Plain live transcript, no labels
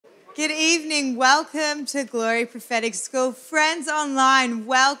Good evening. Welcome to Glory Prophetic School. Friends online,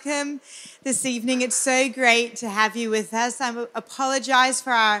 welcome this evening. It's so great to have you with us. I apologize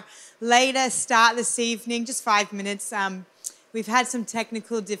for our later start this evening, just 5 minutes. We've had some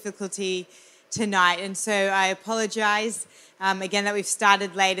technical difficulty tonight, and so I apologize again that we've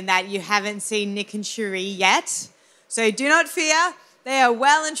started late and that you haven't seen Nick and Cherie yet. So do not fear. They are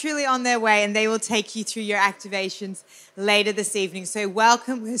well and truly on their way, and they will take you through your activations later this evening. So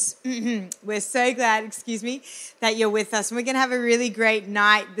welcome. We're so glad, that you're with us. And we're going to have a really great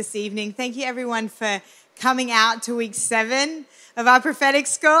night this evening. Thank you, everyone, for coming out to week 7 of our prophetic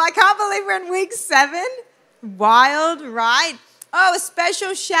school. I can't believe we're in week 7. Wild, right? Oh, a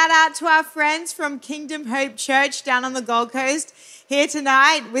special shout out to our friends from Kingdom Hope Church down on the Gold Coast here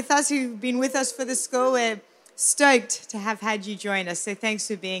tonight with us, who've been with us for the school. We're stoked to have had you join us. So thanks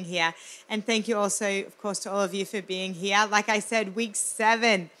for being here. And thank you also, of course, to all of you for being here. Like I said, week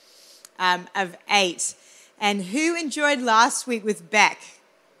 7 of 8. And who enjoyed last week with Beck?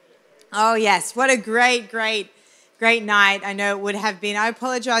 Oh, yes. What a great night. I know it would have been. I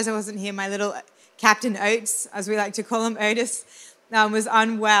apologize I wasn't here. My little Captain Oates, as we like to call him, Otis, was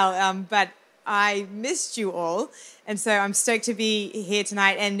unwell. But I missed you all. And so I'm stoked to be here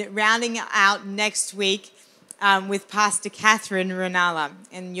tonight and rounding out next week with Pastor Catherine Ranala,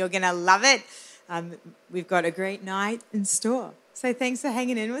 and you're going to love it. We've got a great night in store. So thanks for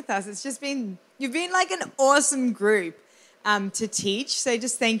hanging in with us. You've been like an awesome group to teach. So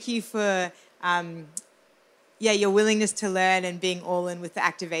just thank you for, your willingness to learn and being all in with the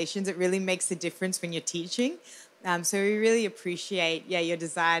activations. It really makes a difference when you're teaching. So we really appreciate, your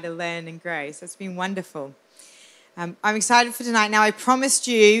desire to learn and grow. So it's been wonderful. I'm excited for tonight. Now, I promised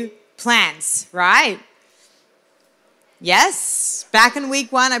you plans, right? Yes, back in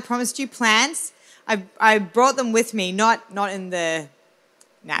week 1, I promised you plans. I brought them with me, not in the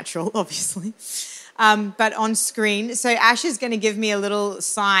natural, obviously, but on screen. So Ash is going to give me a little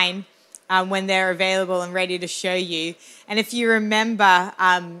sign when they're available and ready to show you. And if you remember,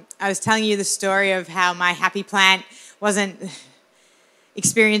 I was telling you the story of how my happy plant wasn't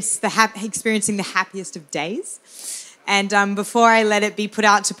experiencing the happiest of days. And before I let it be put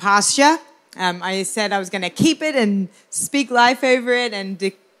out to pasture, I said I was going to keep it and speak life over it and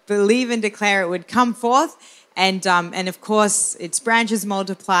believe and declare it would come forth. And of course, its branches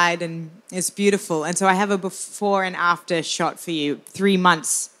multiplied and it's beautiful. And so I have a before and after shot for you, 3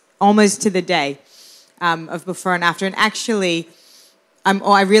 months, almost to the day of before and after. And actually,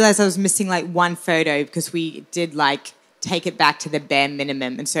 I realized I was missing like one photo because we did take it back to the bare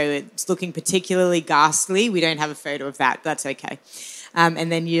minimum. And so it's looking particularly ghastly. We don't have a photo of that, but that's okay.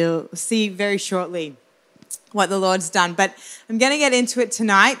 And then you'll see very shortly what the Lord's done. But I'm going to get into it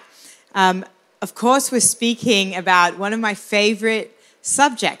tonight. Of course, we're speaking about one of my favorite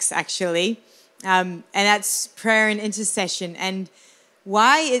subjects, actually, and that's prayer and intercession. And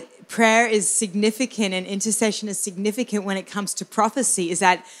why prayer is significant and intercession is significant when it comes to prophecy is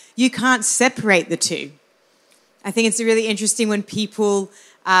that you can't separate the two. I think it's really interesting when people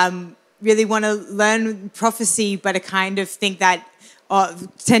really want to learn prophecy but kind of think that or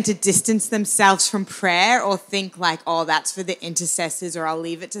tend to distance themselves from prayer or think like, oh, that's for the intercessors or I'll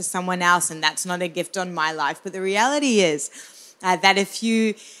leave it to someone else and that's not a gift on my life. But the reality is that if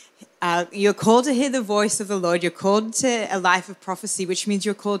you're called to hear the voice of the Lord, you're called to a life of prophecy, which means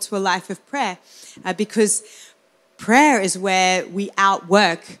you're called to a life of prayer because prayer is where we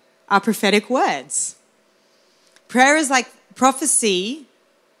outwork our prophetic words. Prayer is like prophecy.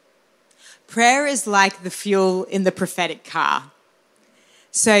 Prayer is like the fuel in the prophetic car.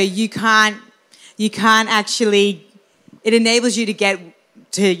 So you can't actually, it enables you to get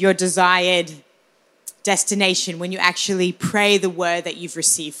to your desired destination when you actually pray the word that you've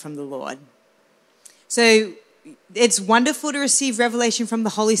received from the Lord. So it's wonderful to receive revelation from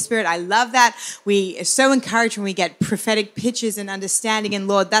the Holy Spirit. I love that. We are so encouraged when we get prophetic pictures and understanding, and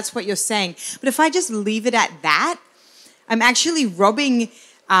Lord, that's what you're saying. But if I just leave it at that, I'm actually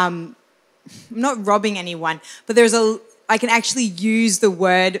I'm not robbing anyone, but I can actually use the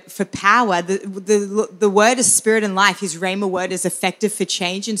word for power. The word is spirit and life. His rhema word is effective for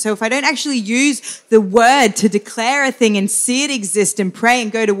change. And so if I don't actually use the word to declare a thing and see it exist and pray and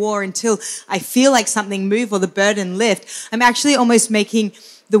go to war until I feel like something move or the burden lift, I'm actually almost making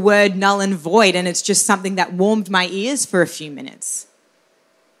the word null and void. And it's just something that warmed my ears for a few minutes.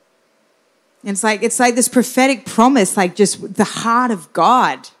 And it's like this prophetic promise, like just the heart of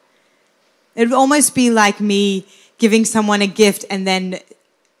God. It would almost be like me giving someone a gift and then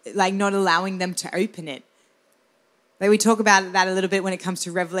like not allowing them to open it. Like we talk about that a little bit when it comes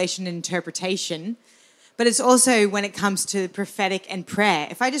to revelation and interpretation. But it's also when it comes to prophetic and prayer.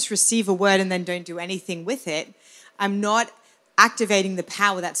 If I just receive a word and then don't do anything with it, I'm not activating the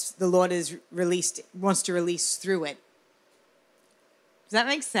power that the Lord wants to release through it. Does that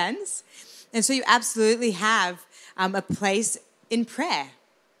make sense? And so you absolutely have a place in prayer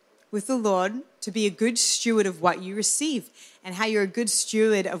with the Lord to be a good steward of what you receive. And how you're a good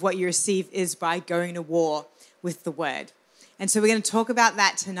steward of what you receive is by going to war with the word. And so we're going to talk about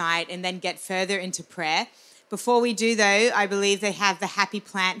that tonight and then get further into prayer. Before we do, though, I believe they have the happy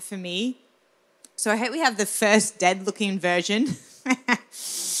plant for me. So I hope we have the first dead-looking version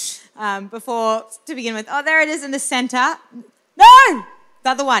before, to begin with. Oh, there it is in the center. No! The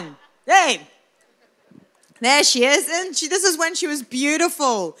other one. Hey! There she is. And this is when she was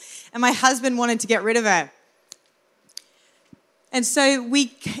beautiful. And my husband wanted to get rid of her. And so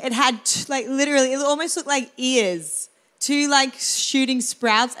it had literally, it almost looked like ears. 2 shooting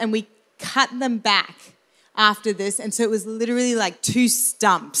sprouts, and we cut them back after this. And so it was literally 2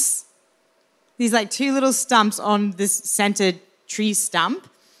 stumps. These 2 little stumps on this centered tree stump.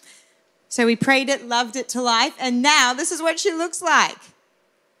 So we prayed it, loved it to life, and now this is what she looks like.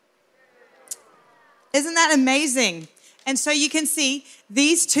 Isn't that amazing? And so you can see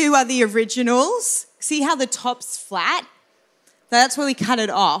these 2 are the originals. See how the top's flat? That's where we cut it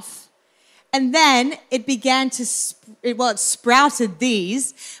off. And then it began to, it sprouted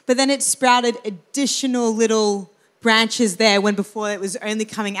these, but then it sprouted additional little branches there when before it was only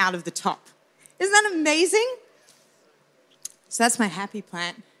coming out of the top. Isn't that amazing? So that's my happy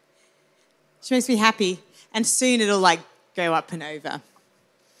plant. She makes me happy. And soon it'll go up and over.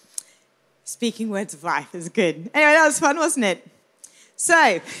 Speaking words of life is good. Anyway, that was fun, wasn't it?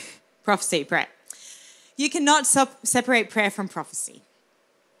 So, prophecy, prayer. You cannot separate prayer from prophecy.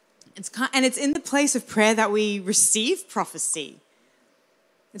 It's in the place of prayer that we receive prophecy.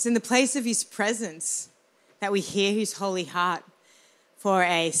 It's in the place of his presence that we hear his holy heart for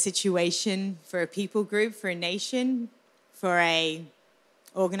a situation, for a people group, for a nation, for a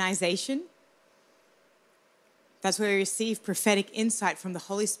organization. That's where we receive prophetic insight from the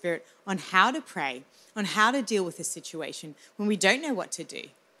Holy Spirit on how to pray, on how to deal with a situation when we don't know what to do.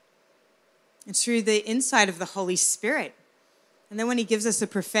 It's through the insight of the Holy Spirit. And then when he gives us a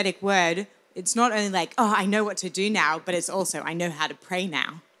prophetic word, it's not only I know what to do now, but it's also, I know how to pray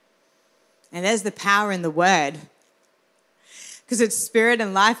now. And there's the power in the word. Because it's spirit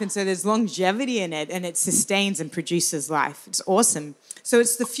and life, and so there's longevity in it, and it sustains and produces life. It's awesome. So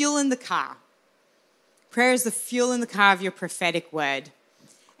it's the fuel in the car. Prayer is the fuel in the car of your prophetic word.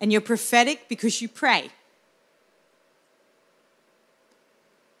 And you're prophetic because you pray.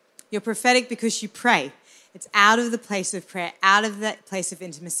 You're prophetic because you pray. It's out of the place of prayer, out of that place of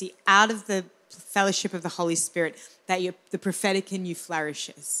intimacy, out of the fellowship of the Holy Spirit that the prophetic in you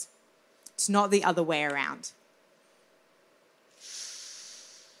flourishes. It's not the other way around.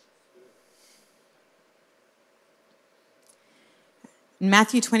 In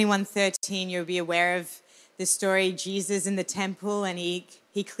Matthew 21:13, you'll be aware of this story, Jesus in the temple, and he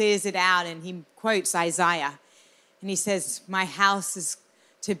clears it out and he quotes Isaiah. And he says, my house is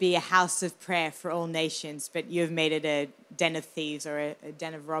to be a house of prayer for all nations, but you have made it a den of thieves or a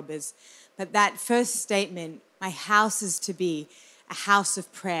den of robbers. But that first statement, my house is to be a house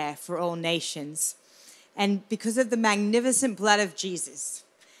of prayer for all nations. And because of the magnificent blood of Jesus,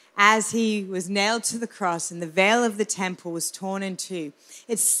 as he was nailed to the cross and the veil of the temple was torn in two,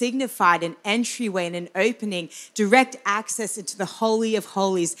 it signified an entryway and an opening, direct access into the Holy of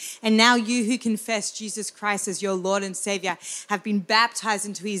Holies. And now you who confess Jesus Christ as your Lord and Savior have been baptized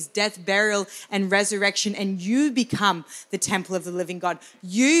into his death, burial, and resurrection, and you become the temple of the living God.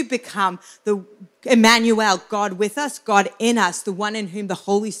 You become the Emmanuel, God with us, God in us, the one in whom the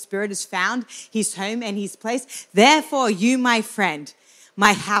Holy Spirit is found, his home and his place. Therefore, you, my friend,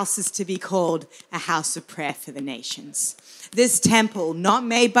 my house is to be called a house of prayer for the nations. This temple, not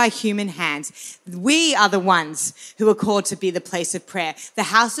made by human hands, we are the ones who are called to be the place of prayer. The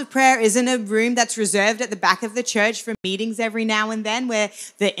house of prayer isn't a room that's reserved at the back of the church for meetings every now and then where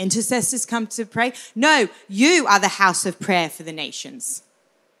the intercessors come to pray. No, you are the house of prayer for the nations.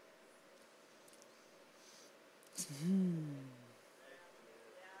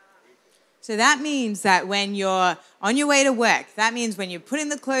 So that means that when you're on your way to work, that means when you're putting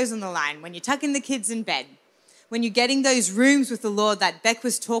the clothes on the line, when you're tucking the kids in bed, when you're getting those rooms with the Lord that Beck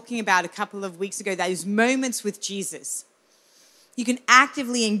was talking about a couple of weeks ago, those moments with Jesus, you can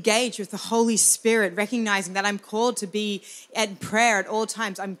actively engage with the Holy Spirit, recognizing that I'm called to be at prayer at all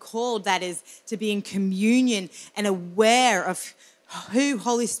times. I'm called, that is, to be in communion and aware of who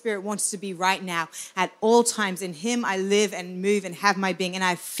Holy Spirit wants to be right now at all times. In him I live and move and have my being. And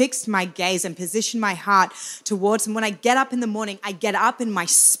I've fixed my gaze and positioned my heart towards him. When I get up in the morning, I get up in my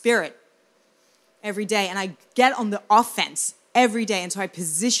spirit every day. And I get on the offense every day. And so I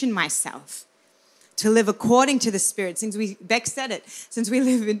position myself to live according to the Spirit. Beck said it, since we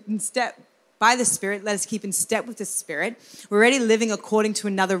live in step by the Spirit, let us keep in step with the Spirit. We're already living according to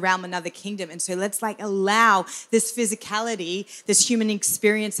another realm, another kingdom. And so let's allow this physicality, this human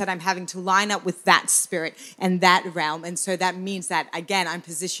experience that I'm having to line up with that Spirit and that realm. And so that means that, again, I'm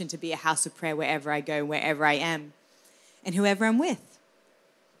positioned to be a house of prayer wherever I go, wherever I am, and whoever I'm with.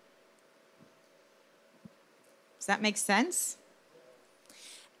 Does that make sense?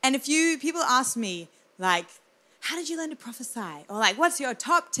 And if people ask me, how did you learn to prophesy? Or what's your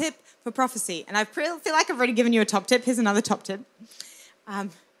top tip for prophecy? And I feel like I've already given you a top tip. Here's another top tip.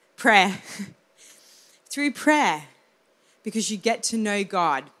 Prayer. Through prayer, because you get to know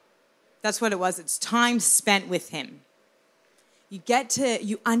God. That's what it was. It's time spent with him.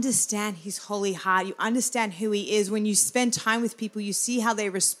 You understand his holy heart. You understand who he is. When you spend time with people, you see how they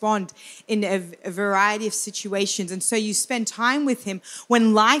respond in a variety of situations. And so you spend time with him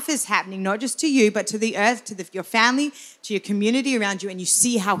when life is happening, not just to you, but to the earth, to your family, to your community around you, and you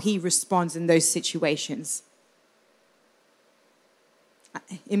see how he responds in those situations.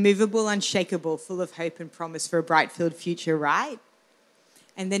 Immovable, unshakable, full of hope and promise for a bright-filled future, right?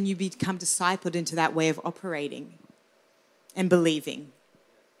 And then you become discipled into that way of operating and believing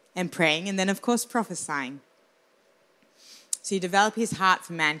and praying, and then, of course, prophesying. So you develop his heart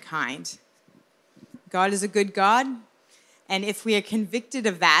for mankind. God is a good God, and if we are convicted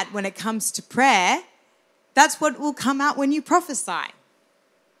of that when it comes to prayer, that's what will come out when you prophesy.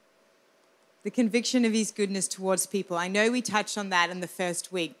 The conviction of his goodness towards people. I know we touched on that in the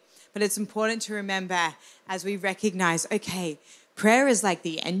first week, but it's important to remember as we recognize, okay, prayer is like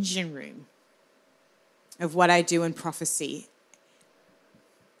the engine room of what I do in prophecy.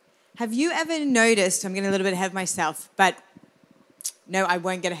 Have you ever noticed, I'm getting a little bit ahead of myself, but no, I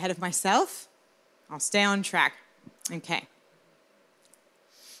won't get ahead of myself. I'll stay on track. Okay.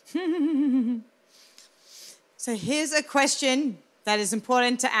 So here's a question that is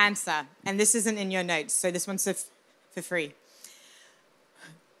important to answer, and this isn't in your notes, so this one's for free.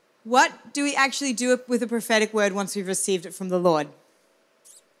 What do we actually do with a prophetic word once we've received it from the Lord?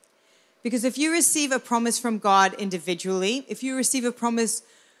 Because if you receive a promise from God individually, if you receive a promise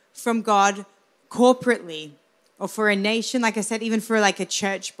from God corporately, or for a nation, like I said, even for a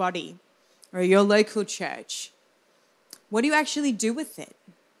church body or your local church, what do you actually do with it?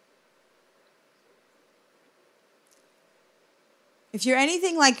 If you're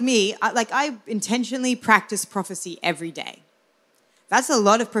anything like me, I intentionally practice prophecy every day. That's a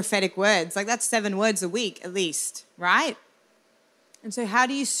lot of prophetic words. That's 7 words a week at least, right? And so how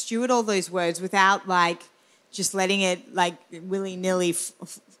do you steward all those words without just letting it willy-nilly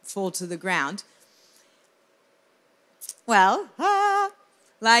fall to the ground? Well,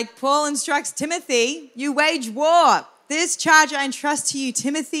 like Paul instructs Timothy, you wage war. This charge I entrust to you,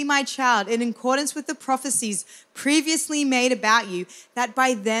 Timothy, my child, in accordance with the prophecies previously made about you, that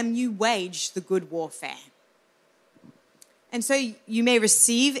by them you wage the good warfare. And so you may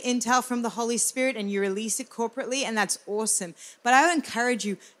receive intel from the Holy Spirit and you release it corporately, and that's awesome. But I would encourage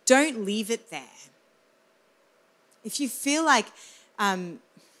you, don't leave it there. If you feel I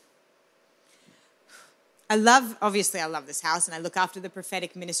love this house, and I look after the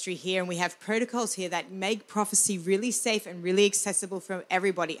prophetic ministry here, and we have protocols here that make prophecy really safe and really accessible for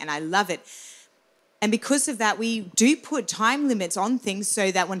everybody, and I love it. And because of that, we do put time limits on things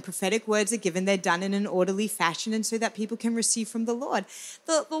so that when prophetic words are given, they're done in an orderly fashion and so that people can receive from the Lord.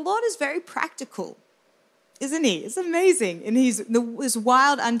 The Lord is very practical, isn't he? It's amazing. And he's this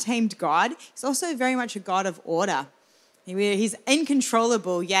wild, untamed God. He's also very much a God of order. He's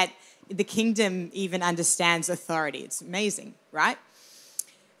incontrollable, yet the kingdom even understands authority. It's amazing, right?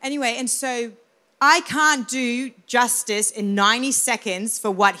 Anyway, and so I can't do justice in 90 seconds for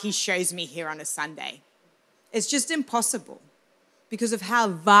what he shows me here on a Sunday. It's just impossible because of how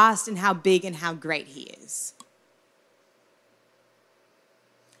vast and how big and how great he is.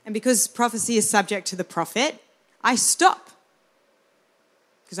 And because prophecy is subject to the prophet, I stop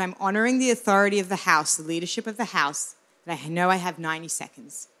because I'm honoring the authority of the house, the leadership of the house, and I know I have 90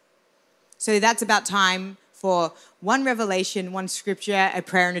 seconds. So that's about time for one revelation, one scripture, a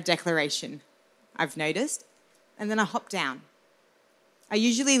prayer, and a declaration, I've noticed, and then I hop down. I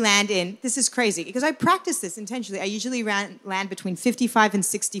usually land in, this is crazy, because I practice this intentionally, I usually land between 55 and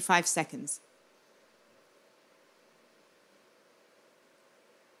 65 seconds.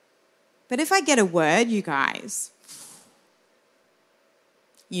 But if I get a word, you guys,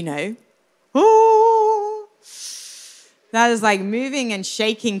 you know. Oh, that is like moving and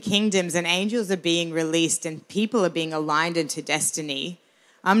shaking kingdoms, and angels are being released and people are being aligned into destiny.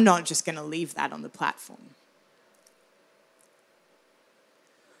 I'm not just going to leave that on the platform.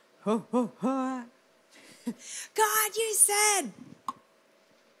 Oh, oh, oh. God, you said.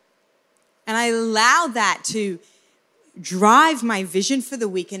 And I allow that to drive my vision for the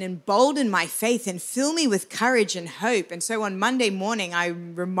week and embolden my faith and fill me with courage and hope. And so on Monday morning, I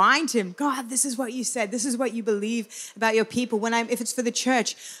remind him, God, this is what you said. This is what you believe about your people. If it's for the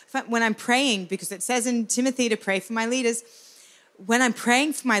church, when I'm praying, because it says in Timothy to pray for my leaders, when I'm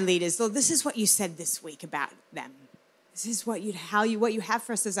praying for my leaders, Lord, this is what you said this week about them. This is what you have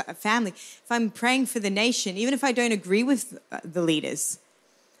for us as a family. If I'm praying for the nation, even if I don't agree with the leaders,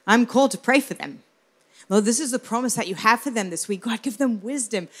 I'm called to pray for them. Lord, this is the promise that you have for them this week. God, give them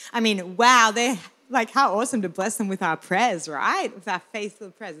wisdom. I mean, wow, they're like, how awesome to bless them with our prayers, right? With our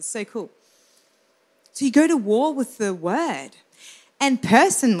faith-filled prayers. It's so cool. So you go to war with the word. And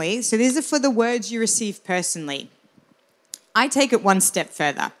personally, so these are for the words you receive personally. I take it one step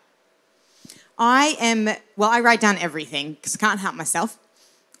further. I write down everything because I can't help myself.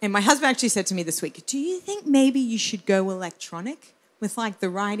 And my husband actually said to me this week, do you think maybe you should go electronic with like the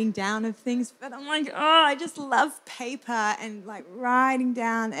writing down of things? But I'm like, I just love paper and like writing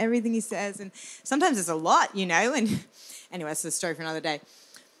down everything he says. And sometimes it's a lot, you know. And anyway, that's a story for another day.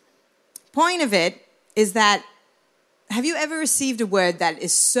 Point of it is that, have you ever received a word that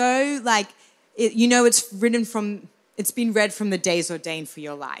is so like, it's been read from the days ordained for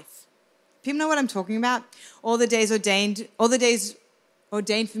your life? People know what I'm talking about? All the days ordained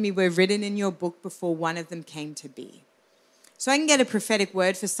for me were written in your book before one of them came to be. So I can get a prophetic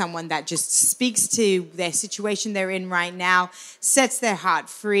word for someone that just speaks to their situation they're in right now, sets their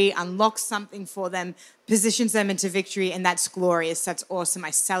heart free, unlocks something for them, positions them into victory, and that's glorious. That's awesome. I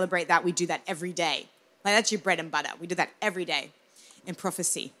celebrate that. We do that every day. Like, that's your bread and butter. We do that every day in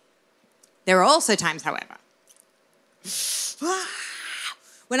prophecy. There are also times, however,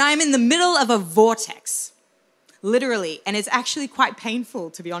 when I'm in the middle of a vortex, literally, and it's actually quite painful,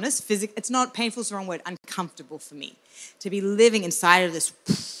 to be honest. It's not painful, is the wrong word, uncomfortable for me to be living inside of this.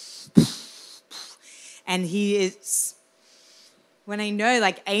 And when I know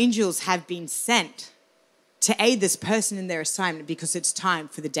like angels have been sent to aid this person in their assignment because it's time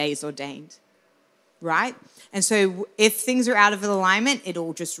for the days ordained, right? And so if things are out of alignment,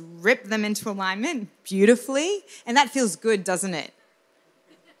 it'll just rip them into alignment beautifully. And that feels good, doesn't it?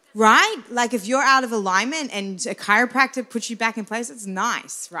 Right? Like if you're out of alignment and a chiropractor puts you back in place, it's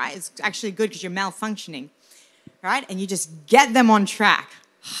nice, right? It's actually good because you're malfunctioning, right? And you just get them on track.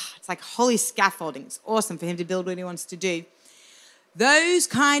 It's like holy scaffolding. It's awesome for him to build what he wants to do. Those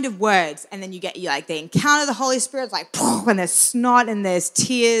kind of words, and then they encounter the Holy Spirit, like, and there's snot and there's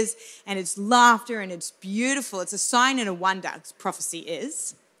tears and it's laughter and it's beautiful. It's a sign and a wonder. Prophecy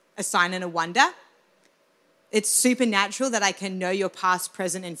is a sign and a wonder. It's supernatural that I can know your past,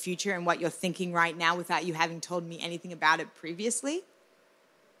 present, and future and what you're thinking right now without you having told me anything about it previously.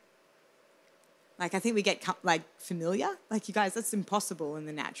 Like, I think we get, like, familiar. Like, you guys, that's impossible in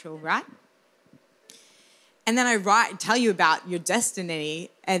the natural, right? And then I tell you about your destiny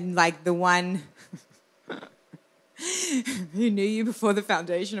and, like, the one who knew you before the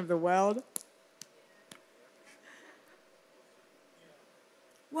foundation of the world.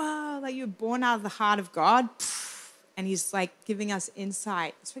 Wow, like you were born out of the heart of God, and he's like giving us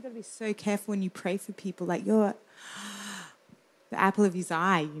insight. So we've got to be so careful when you pray for people, like you're the apple of his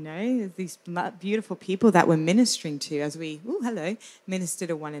eye, you know, these beautiful people that we're ministering to as we, minister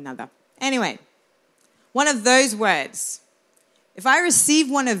to one another. Anyway, one of those words, if I receive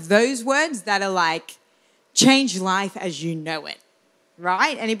one of those words that are like, change life as you know it,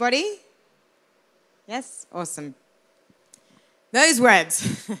 right? Anybody? Yes? Awesome. Those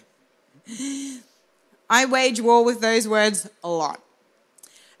words. I wage war with those words a lot.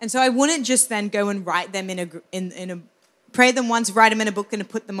 And so I wouldn't just then go and write them pray them once, write them in a book and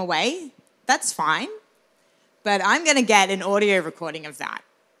put them away. That's fine. But I'm going to get an audio recording of that.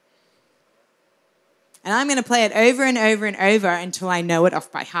 And I'm going to play it over and over and over until I know it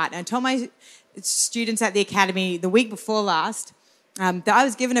off by heart. And I told my students at the academy the week before last that I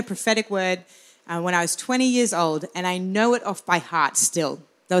was given a prophetic word when I was 20 years old, and I know it off by heart still.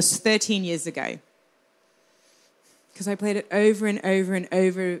 That was 13 years ago. Because I played it over and over and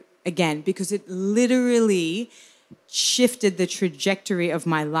over again, because it literally shifted the trajectory of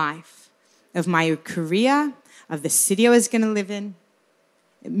my life, of my career, of the city I was going to live in.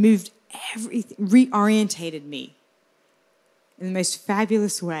 It moved everything, reorientated me in the most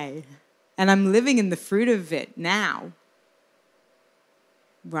fabulous way. And I'm living in the fruit of it now.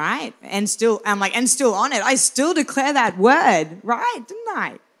 right? And still on it. I still declare that word, right? Didn't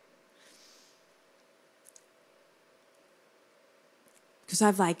I? Because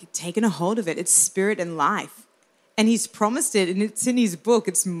I've taken a hold of it. It's spirit and life. And he's promised it, and it's in his book.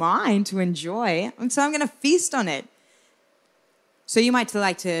 It's mine to enjoy. And so I'm going to feast on it. So you might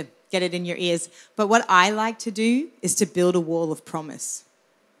like to get it in your ears. But what I like to do is to build a wall of promise.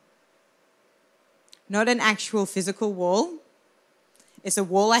 Not an actual physical wall. It's a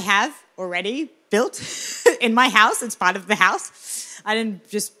wall I have already built in my house. It's part of the house. I didn't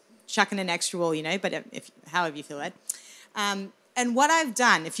just chuck in an extra wall, but however you feel it. And what I've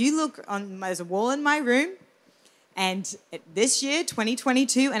done, if you look there's a wall in my room, and this year,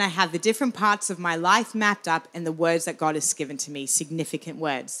 2022, and I have the different parts of my life mapped up and the words that God has given to me, significant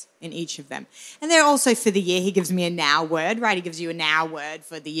words in each of them. And they're also for the year. He gives me a now word, right? He gives you a now word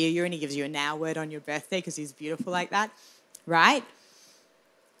for the year you're in. He gives you a now word on your birthday because he's beautiful like that, right?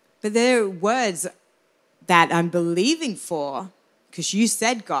 But they're words that I'm believing for because you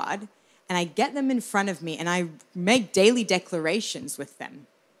said, God, and I get them in front of me and I make daily declarations with them.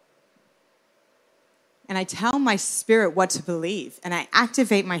 And I tell my spirit what to believe, and I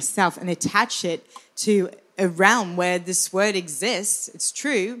activate myself and attach it to a realm where this word exists. It's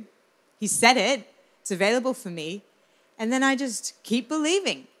true. He said it. It's available for me. And then I just keep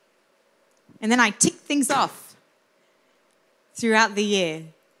believing. And then I tick things off throughout the year.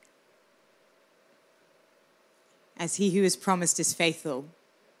 As he who is promised is faithful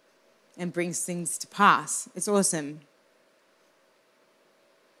and brings things to pass. It's awesome.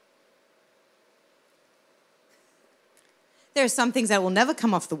 There are some things that will never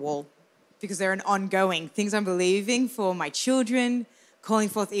come off the wall because they're an ongoing things I'm believing for my children, calling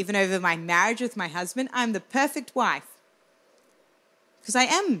forth even over my marriage with my husband. I'm the perfect wife because I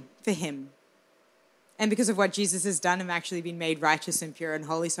am for him. And because of what Jesus has done, I've actually been made righteous and pure and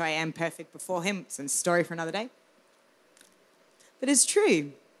holy, so I am perfect before him. It's a story for another day. But it's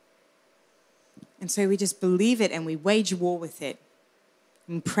true. And so we just believe it and we wage war with it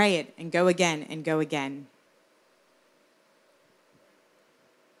and pray it and go again and go again.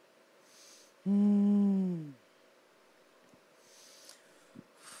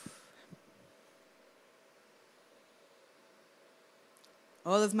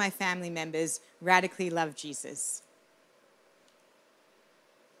 All of my family members radically love Jesus.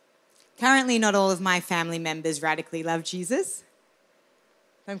 Currently, not all of my family members radically love Jesus.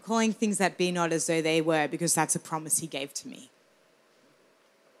 I'm calling things that be not as though they were because that's a promise he gave to me.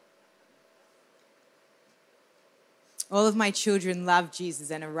 All of my children love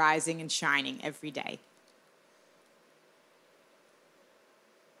Jesus and are rising and shining every day.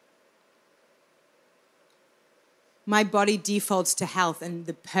 My body defaults to health and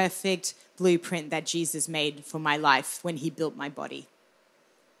the perfect blueprint that Jesus made for my life when he built my body.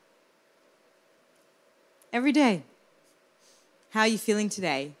 Every day. How are you feeling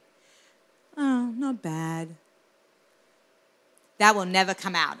today? Oh, not bad. That will never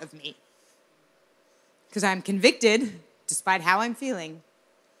come out of me. Because I'm convicted, despite how I'm feeling,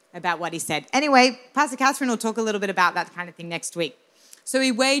 about what he said. Anyway, Pastor Catherine will talk a little bit about that kind of thing next week. So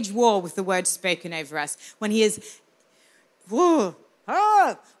we wage war with the word spoken over us. When he is, when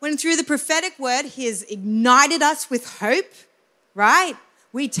through the prophetic word, he has ignited us with hope, right?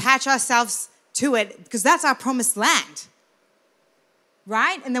 We attach ourselves to it because that's our promised land.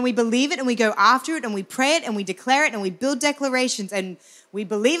 Right? And then we believe it and we go after it and we pray it and we declare it and we build declarations and we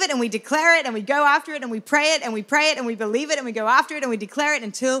believe it and we declare it and we go after it and we pray it and we pray it and we believe it and we go after it and we declare it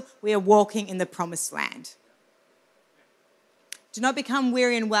until we are walking in the promised land. Do not become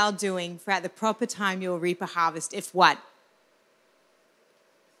weary in well-doing, for at the proper time you will reap a harvest. If what?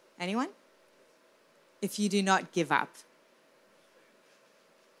 Anyone? If you do not give up.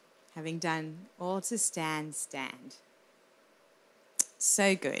 Having done all to stand, stand.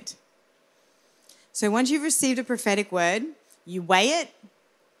 So good. So once you've received a prophetic word, you weigh it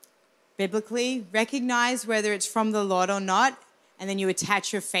biblically, recognize whether it's from the Lord or not, and then you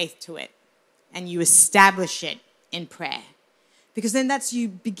attach your faith to it and you establish it in prayer. Because then you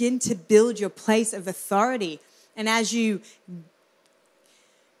begin to build your place of authority. And as you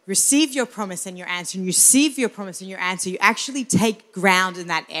receive your promise and your answer, and you receive your promise and your answer, you actually take ground in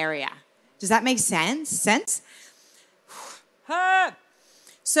that area. Does that make sense?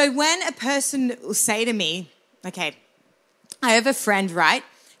 So when a person will say to me, okay, I have a friend, right?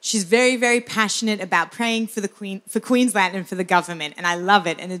 She's very, very passionate about praying for Queensland and for the government, and I love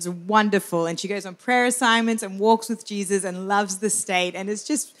it, and it's wonderful. And she goes on prayer assignments and walks with Jesus and loves the state, and it's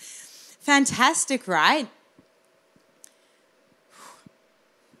just fantastic, right?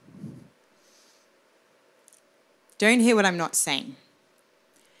 Don't hear what I'm not saying.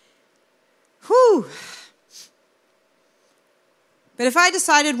 But if I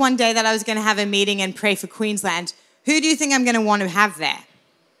decided one day that I was going to have a meeting and pray for Queensland, who do you think I'm going to want to have there?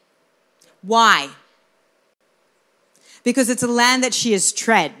 Why? Because it's a land that she has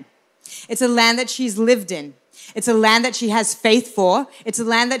tread. It's a land that she's lived in. It's a land that she has faith for. It's a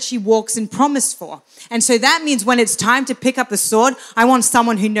land that she walks in promise for. And so that means when it's time to pick up the sword, I want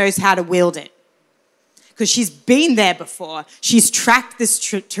someone who knows how to wield it. Because she's been there before. She's tracked this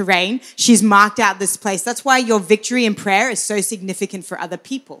terrain. She's marked out this place. That's why your victory in prayer is so significant for other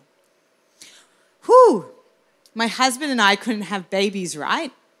people. Whew. My husband and I couldn't have babies,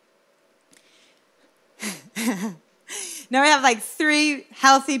 right? Now we have like 3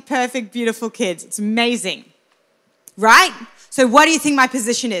 healthy, perfect, beautiful kids. It's amazing. Right? So what do you think my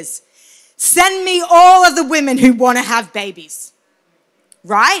position is? Send me all of the women who want to have babies.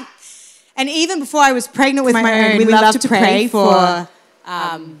 Right? And even before I was pregnant with my own, we love to pray for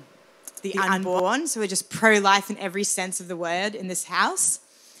the unborn. So we're just pro-life in every sense of the word in this house.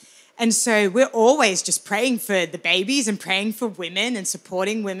 And so we're always just praying for the babies and praying for women and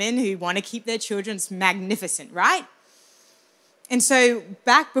supporting women who want to keep their children. It's magnificent, right? And so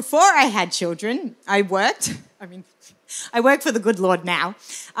back before I had children, I worked. I work for the good Lord now.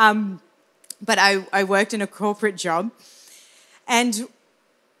 But I worked in a corporate job. And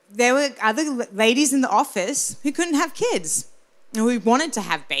there were other ladies in the office who couldn't have kids, who wanted to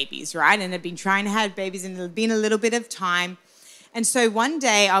have babies, right? And had been trying to have babies, and it had been a little bit of time. And so one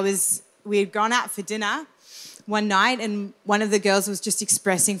day we had gone out for dinner one night, and one of the girls was just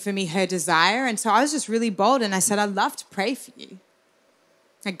expressing for me her desire. And so I was just really bold, and I said, I'd love to pray for you.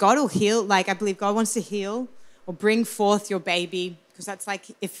 Like God will heal, like I believe God wants to heal or bring forth your baby. Because that's like,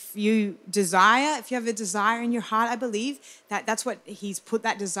 if you have a desire in your heart, I believe that's what he's put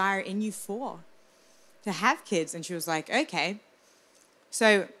that desire in you for, to have kids. And she was like, okay.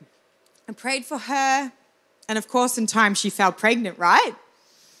 So I prayed for her. And of course, in time, she fell pregnant, right?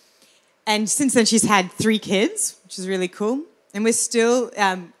 And since then, she's had 3 kids, which is really cool. And we're still,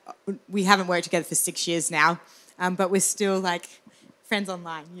 we haven't worked together for 6 years now, but we're still like friends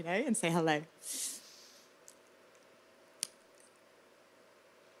online, and say hello.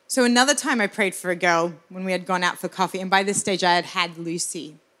 So another time I prayed for a girl when we had gone out for coffee, and by this stage I had had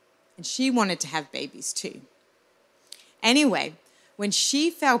Lucy, and she wanted to have babies too. Anyway, when she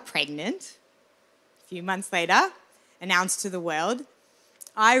fell pregnant, a few months later, announced to the world,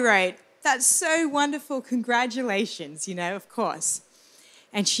 I wrote, "That's so wonderful, congratulations," of course.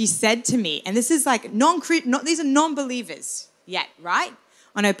 And she said to me, and this is like these are non-believers yet, right?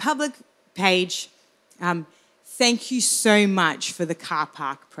 On her public page, "Thank you so much for the car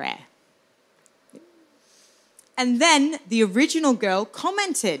park prayer." And then the original girl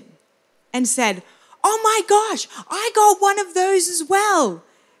commented and said, "Oh my gosh, I got one of those as well."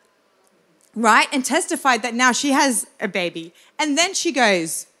 Right? And testified that now she has a baby. And then she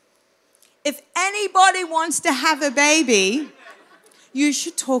goes, "If anybody wants to have a baby, you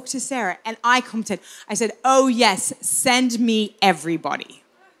should talk to Sarah." And I commented, I said, "Oh yes, send me everybody."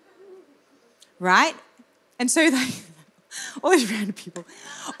 Right? And so all these random people.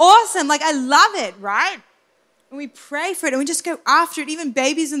 Awesome. Like I love it, right? And we pray for it and we just go after it, even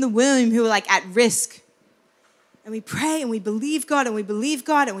babies in the womb who are like at risk. And we pray and we believe God and we believe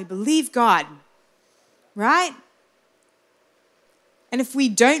God and we believe God. Right? And if we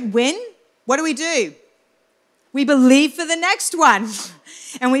don't win, what do? We believe for the next one.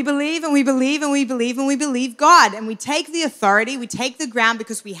 And we believe and we believe and we believe and we believe God. And we take the authority, we take the ground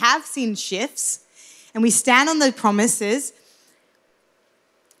because we have seen shifts. And we stand on the promises.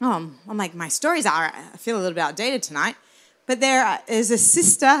 Oh, I'm like, my stories I feel a little bit outdated tonight. But there is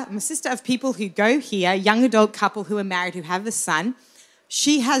I'm a sister of people who go here, young adult couple who are married, who have a son.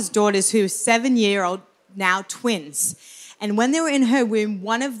 She has daughters who are 7-year-old, now twins. And when they were in her womb,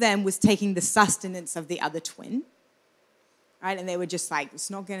 one of them was taking the sustenance of the other twin. Right? And they were just like, one's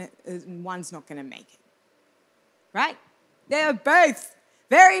not going to make it. Right? They're both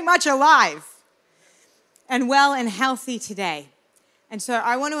very much alive and well and healthy today. And so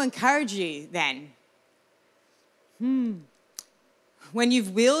I want to encourage you then. When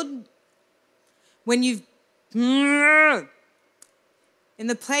you've in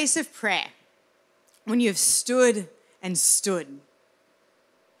the place of prayer, when you've stood and stood,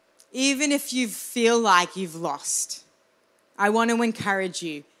 even if you feel like you've lost, I want to encourage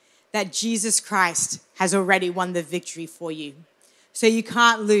you that Jesus Christ has already won the victory for you. So you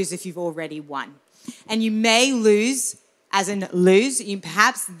can't lose if you've already won. And you may lose as in lose.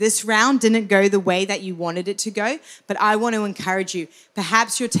 Perhaps this round didn't go the way that you wanted it to go, but I want to encourage you.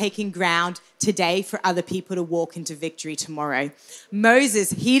 Perhaps you're taking ground today for other people to walk into victory tomorrow.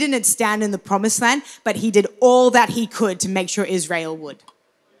 Moses, he didn't stand in the promised land, but he did all that he could to make sure Israel would.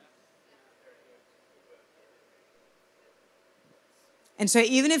 And so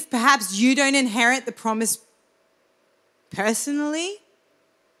even if perhaps you don't inherit the promise personally,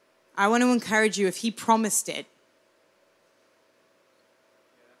 I want to encourage you, if he promised it,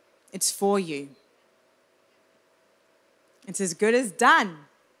 it's for you. It's as good as done.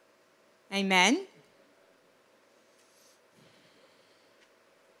 Amen.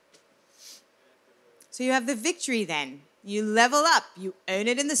 So you have the victory then. You level up. You own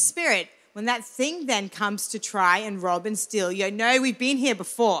it in the spirit. When that thing then comes to try and rob and steal, you know we've been here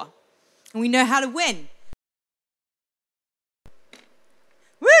before and we know how to win.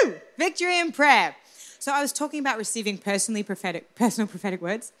 Woo! Victory in prayer. So I was talking about receiving personal prophetic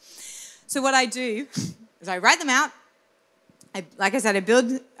words. So what I do is I write them out. Like I said, I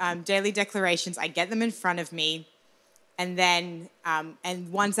build daily declarations. I get them in front of me. And then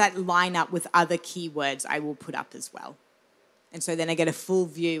and ones that line up with other keywords I will put up as well. And so then I get a full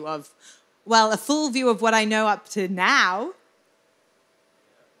view of what I know up to now.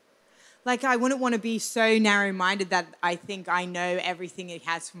 Like, I wouldn't want to be so narrow-minded that I think I know everything it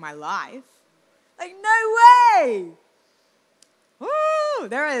has for my life. Like, no way! Woo!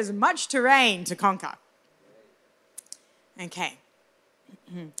 There is much terrain to conquer. Okay.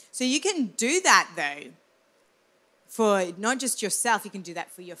 So you can do that, though, for not just yourself. You can do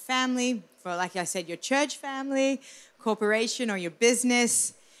that for your family, for, like I said, your church family, corporation or your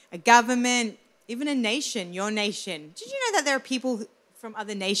business, a government, even a nation, your nation. Did you know that there are people from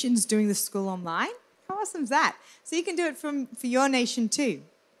other nations doing the school online? How awesome is that? So you can do it for your nation too.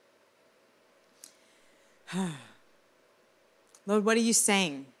 Lord, what are you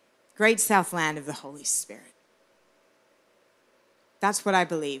saying? Great Southland of the Holy Spirit. That's what I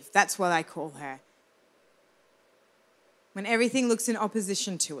believe. That's what I call her. When everything looks in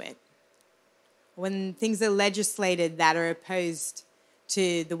opposition to it, when things are legislated that are opposed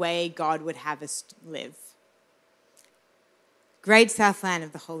to the way God would have us live. Great Southland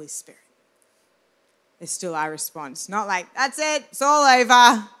of the Holy Spirit is still our response. Not like, that's it, it's all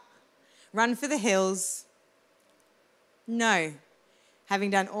over. Run for the hills. No. Having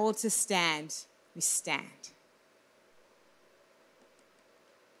done all to stand, we stand.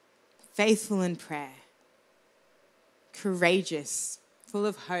 Faithful in prayer. Courageous. Full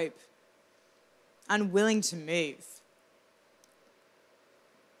of hope. Unwilling to move.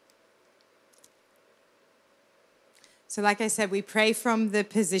 So like I said, we pray from the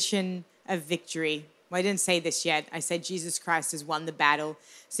position of victory. Well, I didn't say this yet. I said Jesus Christ has won the battle.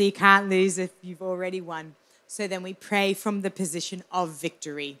 So you can't lose if you've already won. So then we pray from the position of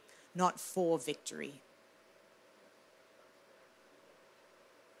victory, not for victory.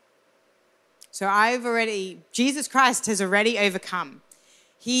 So Jesus Christ has already overcome.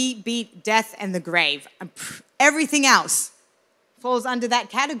 He beat death and the grave. Everything else falls under that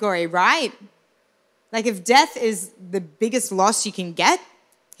category, right? Like if death is the biggest loss you can get,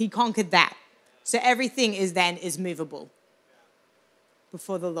 he conquered that. So everything is movable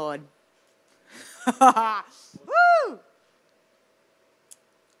before the Lord. Woo!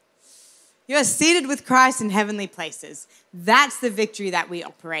 You are seated with Christ in heavenly places. That's the victory that we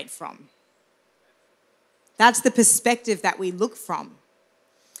operate from. That's the perspective that we look from.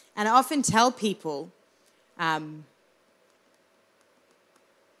 And I often tell people,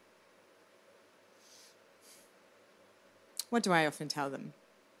 what do I often tell them?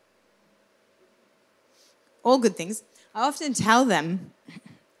 All good things. I often tell them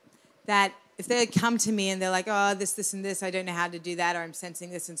that if they come to me and they're like, oh, this, and this, I don't know how to do that, or I'm sensing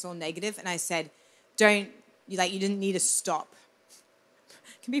this and it's all negative. And I said, you didn't need to stop.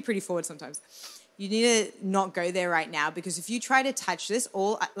 It can be pretty forward sometimes. You need to not go there right now, because if you try to touch this,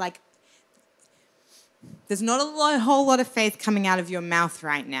 there's not a whole lot of faith coming out of your mouth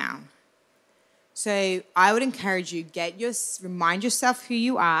right now. So I would encourage you, remind yourself who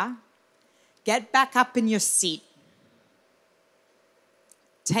you are, get back up in your seat,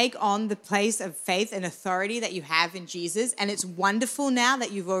 take on the place of faith and authority that you have in Jesus. And it's wonderful now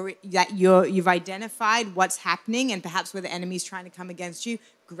that you've identified what's happening and perhaps where the enemy's trying to come against you.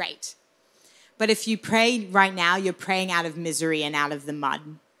 Great. But if you pray right now, you're praying out of misery and out of the mud.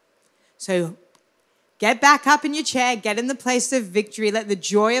 So get back up in your chair, get in the place of victory. Let the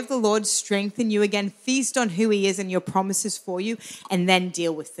joy of the Lord strengthen you again. Feast on who he is and your promises for you, and then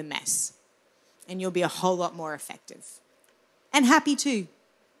deal with the mess. And you'll be a whole lot more effective. And happy too.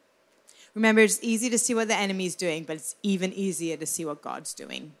 Remember, it's easy to see what the enemy's doing, but it's even easier to see what God's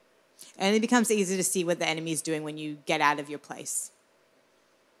doing. It only becomes easier to see what the enemy's doing when you get out of your place,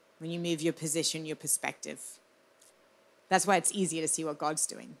 when you move your position, your perspective. That's why it's easier to see what God's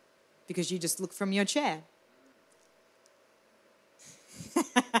doing, because you just look from your chair.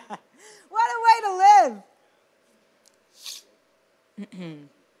 What a way to live.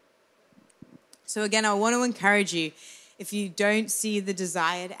 So again, I want to encourage you, if you don't see the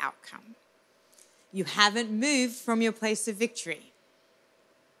desired outcome, you haven't moved from your place of victory.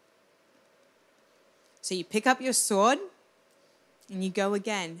 So you pick up your sword and you go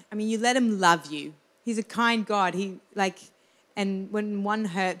again. I mean, you let him love you. He's a kind God. And when one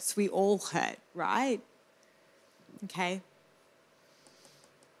hurts, we all hurt, right? Okay.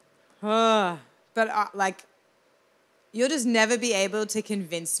 You'll just never be able to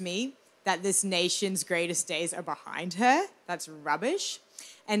convince me that this nation's greatest days are behind her. That's rubbish.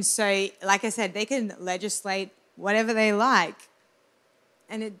 And so, like I said, they can legislate whatever they like.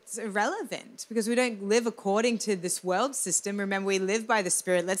 And it's irrelevant because we don't live according to this world system. Remember, we live by the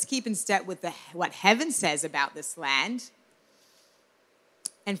Spirit. Let's keep in step with what heaven says about this land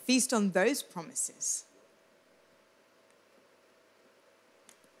and feast on those promises.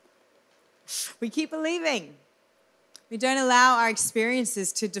 We keep believing. We don't allow our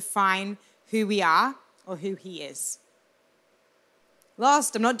experiences to define who we are or who He is.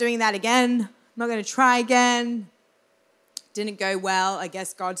 Lost, I'm not doing that again. I'm not going to try again. Didn't go well. I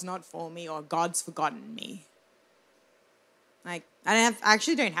guess God's not for me, or God's forgotten me. I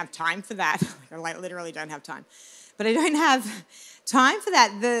actually don't have time for that. I literally don't have time. But I don't have time for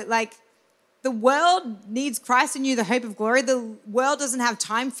that. The world needs Christ in you, the hope of glory. The world doesn't have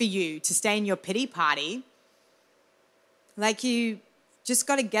time for you to stay in your pity party. You just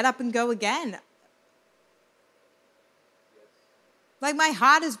got to get up and go again. My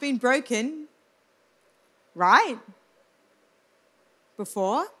heart has been broken, right?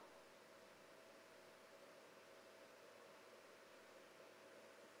 Before.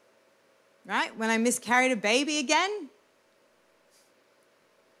 Right? When I miscarried a baby again.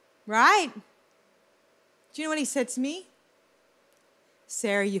 Right? Do you know what He said to me?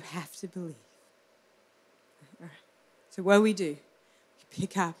 Sarah, you have to believe. So what do? We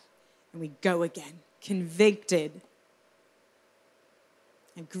pick up and we go again, convicted.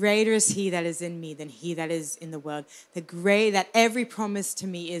 And greater is He that is in me than he that is in the world. That every promise to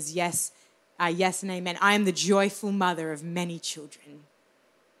me is yes and amen. I am the joyful mother of many children.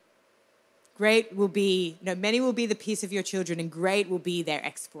 Many will be the peace of your children, and great will be their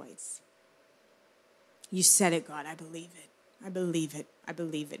exploits. You said it, God. I believe it. I believe it. I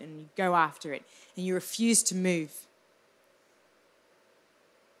believe it. And you go after it. And you refuse to move.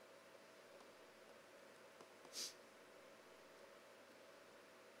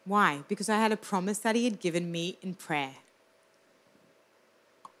 Why? Because I had a promise that He had given me in prayer.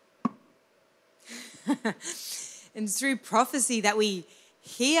 And through prophecy that we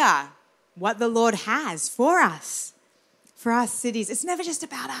hear what the Lord has for us, for our cities. It's never just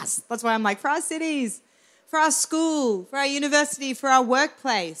about us. That's why I'm for our cities, for our school, for our university, for our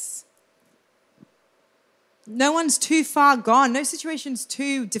workplace. No one's too far gone. No situation's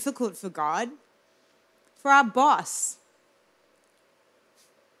too difficult for God. For our boss.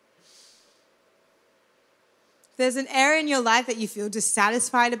 If there's an area in your life that you feel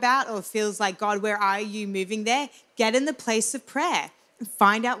dissatisfied about or feels like, God, where are you moving there? Get in the place of prayer and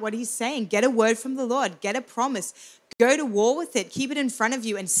find out what He's saying. Get a word from the Lord. Get a promise. Go to war with it. Keep it in front of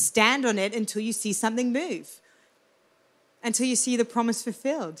you and stand on it until you see something move. Until you see the promise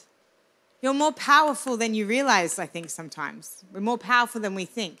fulfilled. You're more powerful than you realize, I think, sometimes. We're more powerful than we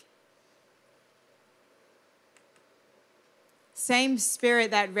think. Same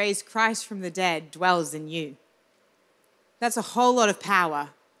Spirit that raised Christ from the dead dwells in you. That's a whole lot of power.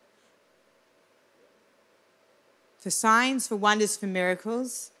 For signs, for wonders, for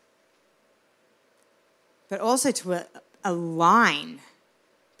miracles, but also to align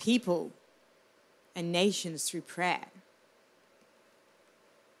people and nations through prayer.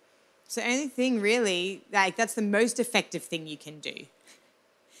 So the only thing really, that's the most effective thing you can do,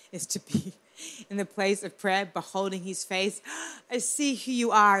 is to be in the place of prayer, beholding His face. I see who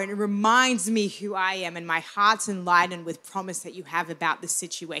you are, and it reminds me who I am, and my heart's enlightened with promise that you have about the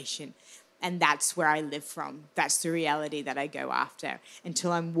situation. And that's where I live from. That's the reality that I go after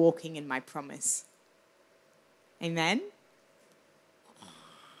until I'm walking in my promise. Amen?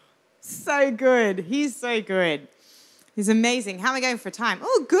 So good. He's so good. He's amazing. How am I going for time?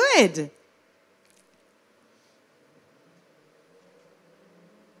 Oh, good.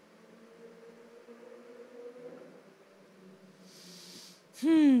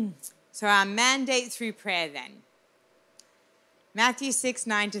 So our mandate through prayer then. Matthew 6,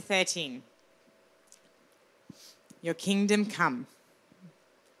 9 to 13. Your kingdom come.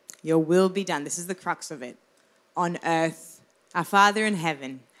 Your will be done. This is the crux of it. On earth, our Father in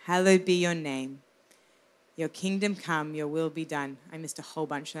heaven, hallowed be your name. Your kingdom come, your will be done. I missed a whole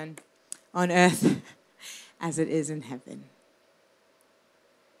bunch then. On earth as it is in heaven.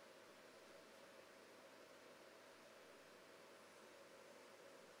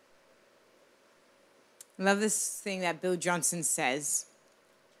 I love this thing that Bill Johnson says.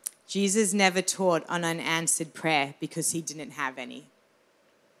 Jesus never taught on unanswered prayer because he didn't have any.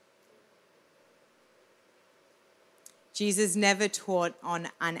 Jesus never taught on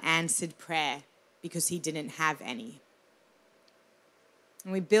unanswered prayer because he didn't have any.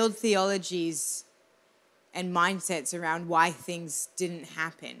 And we build theologies and mindsets around why things didn't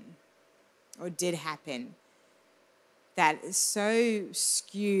happen or did happen that is so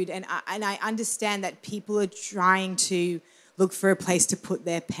skewed. And I understand that people are trying to look for a place to put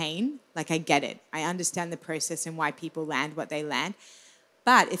their pain. Like, I get it. I understand the process and why people land what they land.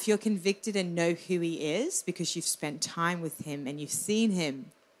 But if you're convicted and know who he is because you've spent time with him and you've seen him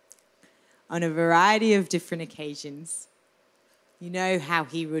on a variety of different occasions, you know how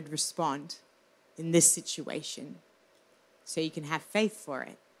he would respond in this situation. So you can have faith for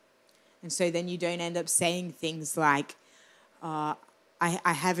it. And so then you don't end up saying things like, I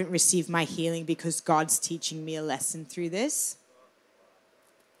haven't received my healing because God's teaching me a lesson through this.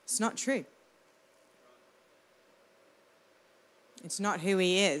 It's not true. It's not who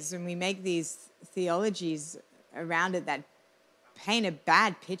he is. And we make these theologies around it that paint a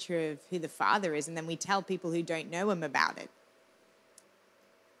bad picture of who the Father is, and then we tell people who don't know him about it.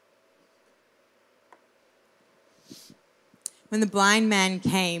 When the blind man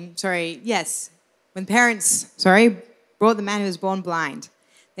when parents brought the man who was born blind,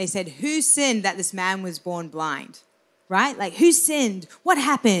 they said, who sinned that this man was born blind? Right? Like, who sinned? What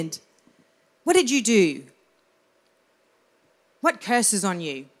happened? What did you do? What curse is on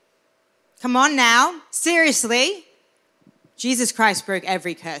you? Come on now. Seriously. Jesus Christ broke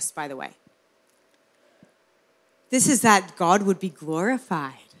every curse, by the way. This is that God would be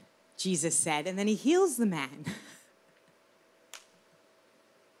glorified, Jesus said, and then he heals the man.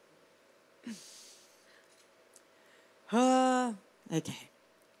 Okay.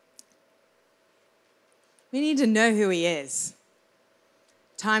 We need to know who he is.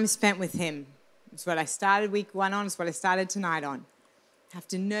 Time spent with him. It's what I started week 1 on. It's what I started tonight on. Have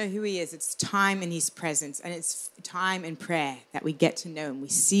to know who he is. It's time in his presence, and it's time in prayer that we get to know him. We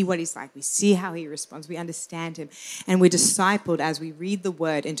see what he's like. We see how he responds. We understand him, and we're discipled as we read the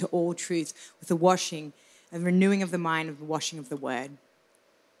word into all truth with the washing and renewing of the mind of the washing of the word.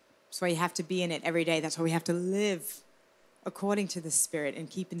 That's why you have to be in it every day. That's why we have to live according to the Spirit and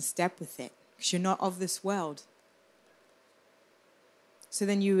keep in step with it, because you're not of this world. So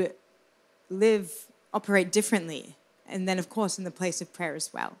then you operate differently. And then, of course, in the place of prayer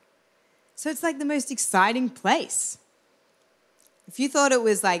as well. So it's like the most exciting place. If you thought it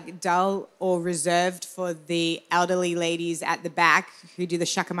was like dull or reserved for the elderly ladies at the back who do the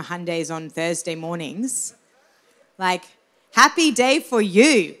Shakamahundays on Thursday mornings, like, happy day for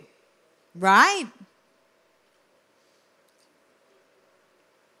you, right?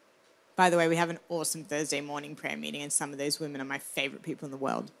 By the way, we have an awesome Thursday morning prayer meeting, and some of those women are my favorite people in the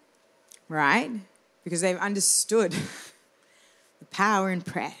world, right? Because they've understood the power in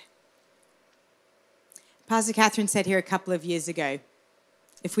prayer. Pastor Catherine said here a couple of years ago,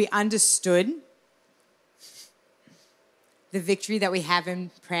 if we understood the victory that we have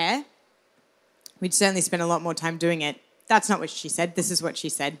in prayer, we'd certainly spend a lot more time doing it. That's not what she said. This is what she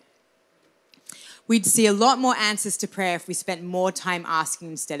said. We'd see a lot more answers to prayer if we spent more time asking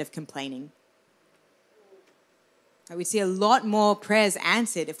instead of complaining. We'd see a lot more prayers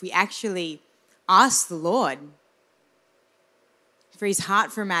answered if we actually ask the Lord for his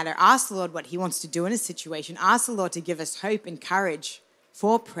heart for a matter. Ask the Lord what he wants to do in a situation. Ask the Lord to give us hope and courage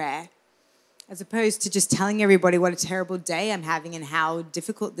for prayer, as opposed to just telling everybody what a terrible day I'm having and how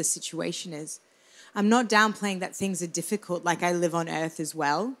difficult this situation is. I'm not downplaying that things are difficult, like I live on earth as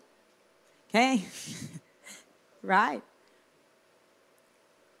well. Okay? Right?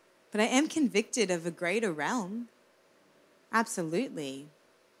 But I am convicted of a greater realm. Absolutely.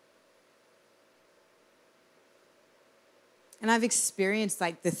 And I've experienced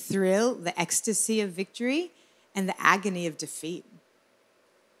like the thrill, the ecstasy of victory, and the agony of defeat.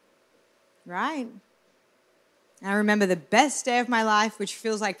 Right? And I remember the best day of my life, which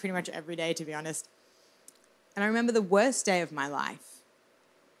feels like pretty much every day, to be honest. And I remember the worst day of my life.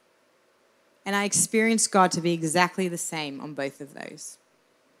 And I experienced God to be exactly the same on both of those.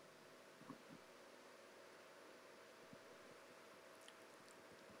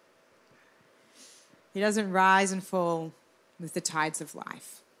 He doesn't rise and fall with the tides of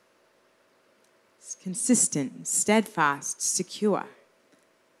life. It's consistent, steadfast, secure.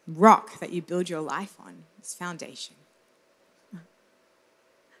 Rock that you build your life on. It's foundation.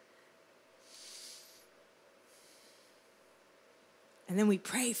 And then we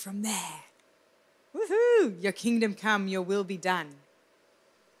pray from there. Woohoo! Your kingdom come, your will be done.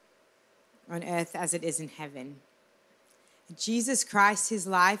 On earth as it is in heaven. Jesus Christ, his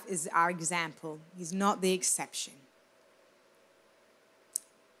life is our example. He's not the exception.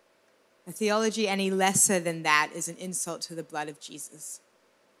 A theology any lesser than that is an insult to the blood of Jesus.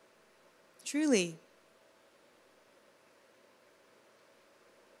 Truly.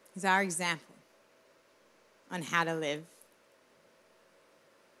 He's our example on how to live.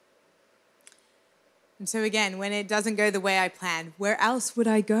 And so again, when it doesn't go the way I planned, where else would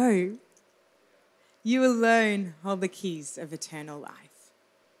I go? You alone hold the keys of eternal life.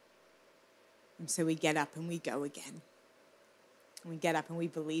 And so we get up and we go again. And we get up and we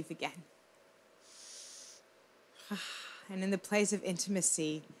believe again. And in the place of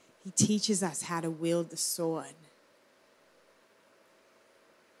intimacy, he teaches us how to wield the sword.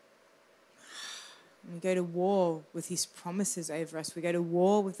 And we go to war with his promises over us. We go to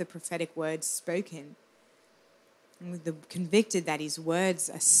war with the prophetic words spoken. And with the convicted that his words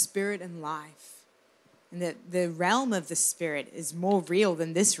are spirit and life. And that the realm of the spirit is more real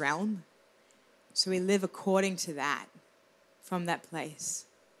than this realm. So we live according to that, from that place.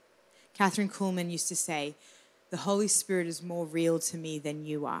 Catherine Kuhlman used to say, the Holy Spirit is more real to me than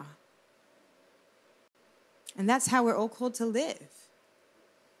you are. And that's how we're all called to live.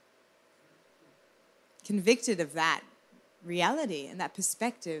 Convicted of that reality and that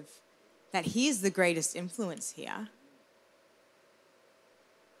perspective, that he is the greatest influence here.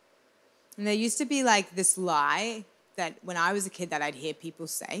 And there used to be like this lie that when I was a kid that I'd hear people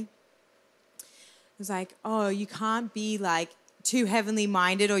say. It was like, oh, you can't be like too heavenly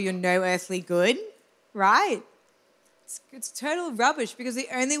minded or you're no earthly good, right? It's total rubbish because the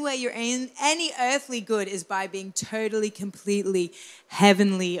only way you're in any earthly good is by being totally, completely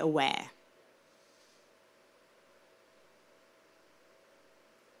heavenly aware.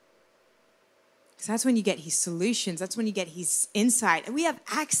 Because that's when you get his solutions. That's when you get his insight. And we have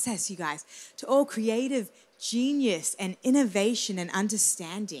access, you guys, to all creative genius and innovation and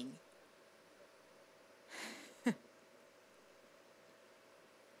understanding.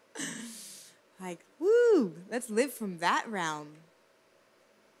 Like, woo, let's live from that realm.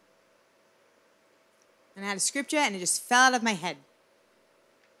 And I had a scripture and it just fell out of my head.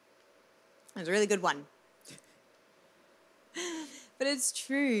 It was a really good one. But it's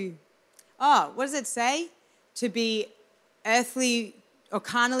true. Oh, what does it say? To be earthly or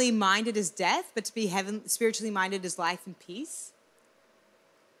carnally minded is death, but to be spiritually minded is life and peace.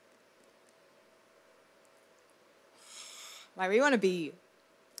 Like we want to be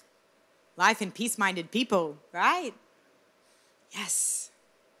life and peace-minded people, right? Yes.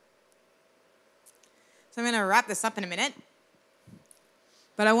 So I'm going to wrap this up in a minute.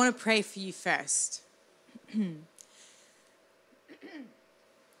 But I want to pray for you first.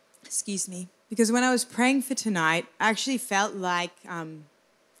 Excuse me. Because when I was praying for tonight, I actually felt like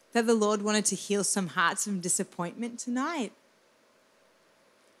that the Lord wanted to heal some hearts from disappointment tonight.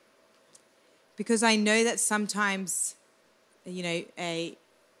 Because I know that sometimes, you know,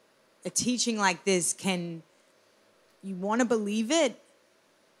 a teaching like this you want to believe it,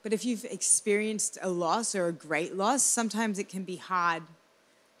 but if you've experienced a loss or a great loss, sometimes it can be hard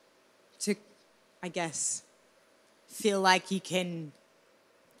to, I guess, feel like you can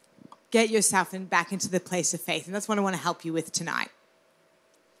get yourself back into the place of faith. And that's what I want to help you with tonight.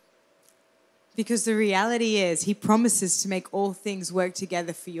 Because the reality is, he promises to make all things work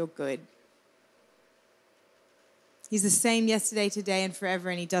together for your good. He's the same yesterday, today, and forever,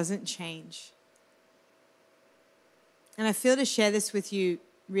 and he doesn't change. And I feel to share this with you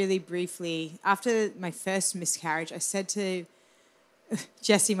really briefly. After my first miscarriage, I said to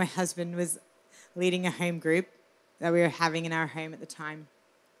Jesse, my husband, was leading a home group that we were having in our home at the time.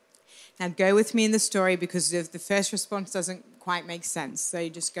 Now, go with me in the story because if the first response doesn't quite make sense, so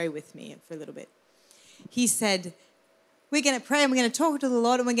just go with me for a little bit. He said, we're going to pray and we're going to talk to the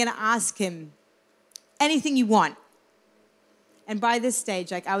Lord and we're going to ask him anything you want. And by this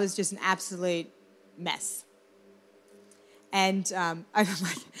stage, like I was just an absolute mess. And I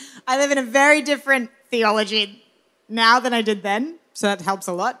live in a very different theology now than I did then, so that helps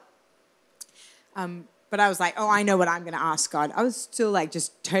a lot. But I was like, oh, I know what I'm going to ask God. I was still like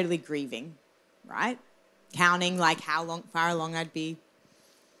just totally grieving, right? Counting like far along I'd be.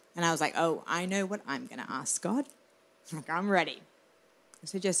 And I was like, oh, I know what I'm going to ask God. Like, I'm ready.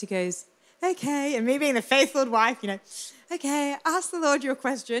 So Jesse goes, okay. And me being the faithful wife, okay, ask the Lord your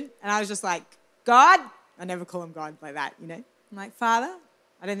question. And I was just like, God, I never call him God like that, I'm like, Father,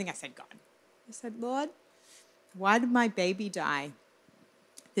 I don't think I said God. I said, Lord, why did my baby die?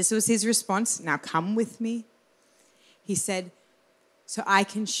 This was his response. Now come with me. He said, so I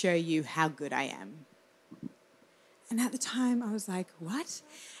can show you how good I am. And at the time, I was like, what?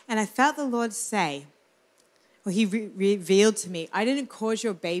 And I felt the Lord say, well, he revealed to me, I didn't cause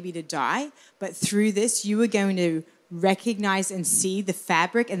your baby to die, but through this, you were going to recognize and see the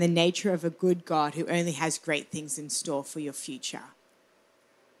fabric and the nature of a good God who only has great things in store for your future.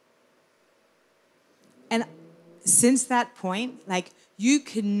 And since that point, you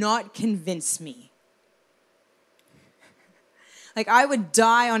could not convince me. I would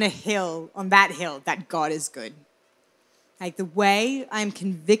die on that hill, that God is good. The way I'm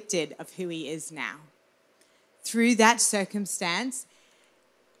convicted of who he is now. Through that circumstance,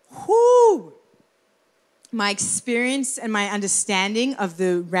 my experience and my understanding of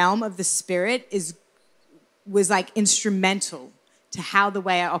the realm of the spirit was instrumental to how the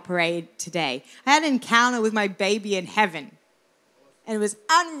way I operate today. I had an encounter with my baby in heaven, and it was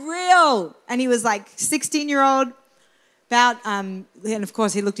unreal. And he was 16-year-old, and of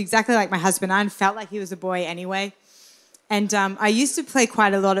course he looked exactly like my husband. I felt like he was a boy anyway. And I used to play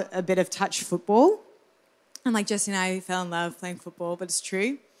quite a bit of touch football. And Jesse and I fell in love playing football, but it's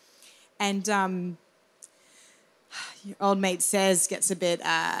true. And your old mate says, gets a bit,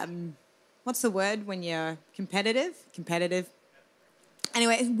 what's the word when you're competitive? Competitive.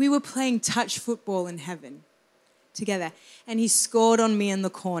 Anyway, we were playing touch football in heaven together. And he scored on me in the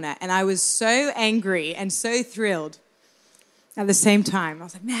corner. And I was so angry and so thrilled at the same time. I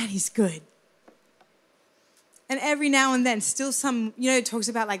was like, man, he's good. And every now and then, still it talks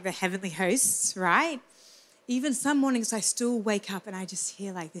about the heavenly hosts, right? Even some mornings I still wake up and I just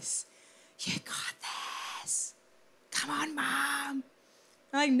hear this, you got this. Come on, Mom.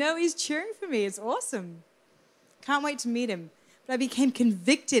 I'm no, he's cheering for me. It's awesome. Can't wait to meet him. But I became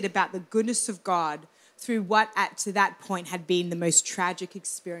convicted about the goodness of God through what to that point had been the most tragic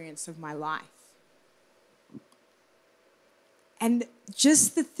experience of my life. And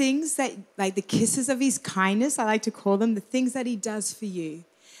just the things that, the kisses of his kindness, I like to call them, the things that he does for you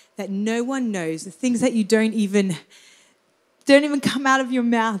that no one knows, the things that you don't even come out of your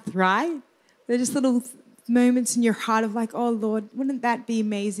mouth, right? They're just little moments in your heart of oh, Lord, wouldn't that be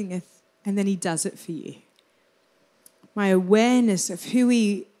amazing if, and then he does it for you. My awareness of who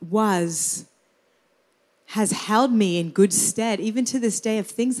he was has held me in good stead, even to this day, of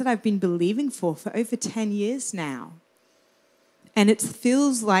things that I've been believing for over 10 years now. And it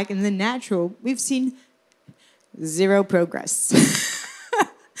feels like in the natural, we've seen zero progress.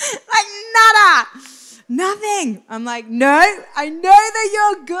 Nada. Nothing. I'm no, I know that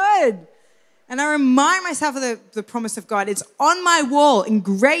you're good. And I remind myself of the promise of God. It's on my wall in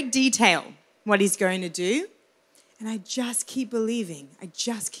great detail what he's going to do. And I just keep believing.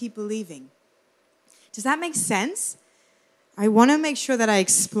 Does that make sense? I want to make sure that I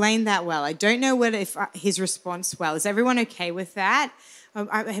explain that well. I don't know if his response well. Is everyone okay with that?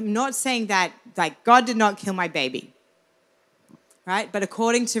 I'm not saying that God did not kill my baby, right? But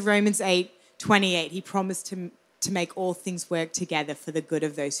according to Romans 8:28, he promised to make all things work together for the good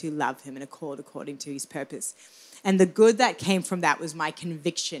of those who love him and are called according to his purpose. And the good that came from that was my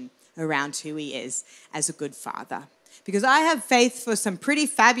conviction around who he is as a good father. Because I have faith for some pretty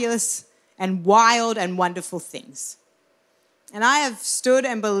fabulous and wild and wonderful things. And I have stood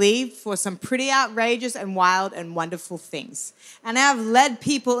and believed for some pretty outrageous and wild and wonderful things. And I have led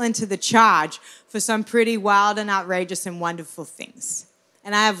people into the charge for some pretty wild and outrageous and wonderful things.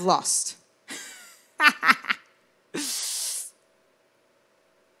 And I have lost.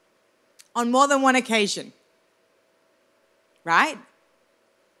 On more than one occasion. Right?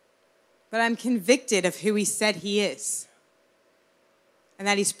 But I'm convicted of who he said he is. And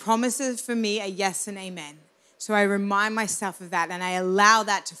that his promises for me are yes and amen. So I remind myself of that and I allow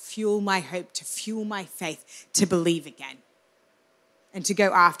that to fuel my hope, to fuel my faith, to believe again and to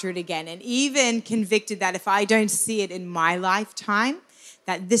go after it again. And even convicted that if I don't see it in my lifetime,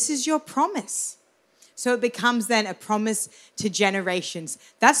 that this is your promise. So it becomes then a promise to generations.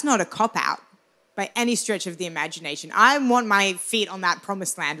 That's not a cop-out by any stretch of the imagination. I want my feet on that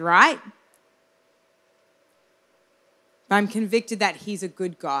promised land, right? But I'm convicted that he's a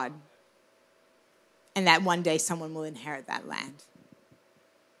good God. And that one day someone will inherit that land.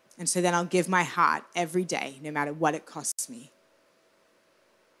 And so then I'll give my heart every day, no matter what it costs me,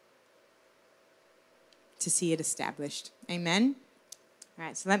 to see it established. Amen? All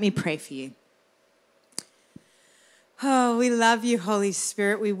right, so let me pray for you. Oh, we love you, Holy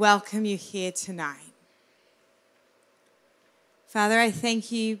Spirit. We welcome you here tonight. Father, I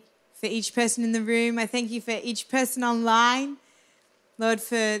thank you for each person in the room. I thank you for each person online. Lord,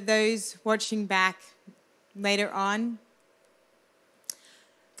 for those watching back later on.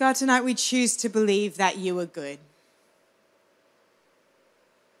 God, tonight we choose to believe that you are good.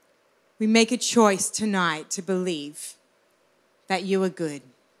 We make a choice tonight to believe that you are good.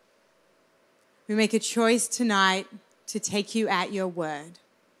 We make a choice tonight to take you at your word.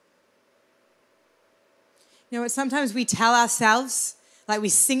 You know what? Sometimes we tell ourselves, like we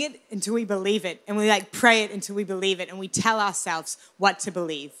sing it until we believe it, and we like pray it until we believe it, and we tell ourselves what to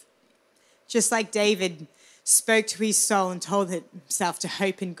believe. Just like David spoke to his soul and told himself to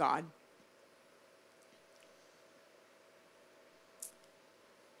hope in God.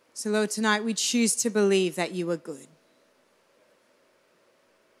 So Lord, tonight we choose to believe that you are good.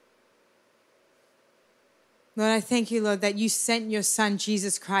 Lord, I thank you, Lord, that you sent your son,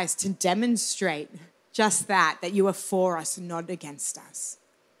 Jesus Christ, to demonstrate just that you are for us and not against us.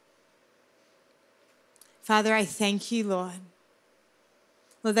 Father, I thank you, Lord.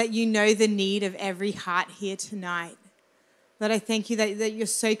 Lord, that you know the need of every heart here tonight. Lord, I thank you that you're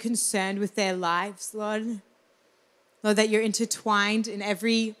so concerned with their lives, Lord. Lord, that you're intertwined in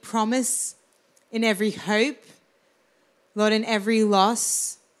every promise, in every hope, Lord, in every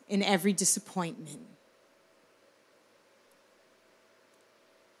loss, in every disappointment.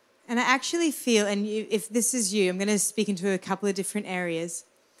 And I actually feel, and if this is you, I'm going to speak into a couple of different areas,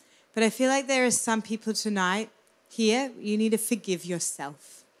 but I feel like there are some people tonight here, you need to forgive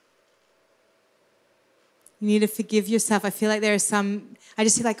yourself. You need to forgive yourself. I feel like there are some, I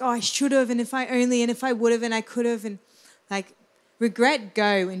just feel like, oh, I should have, and if I only, and if I would have, and I could have, and like, regret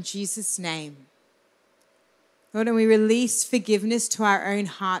go in Jesus' name. Lord, and we release forgiveness to our own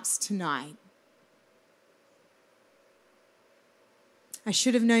hearts tonight. I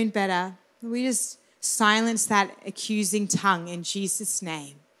should have known better. We just silence that accusing tongue in Jesus'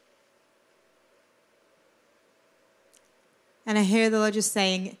 name. And I hear the Lord just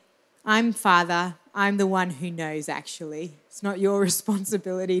saying, I'm Father. I'm the one who knows, actually. It's not your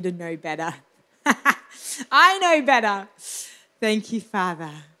responsibility to know better. I know better. Thank you,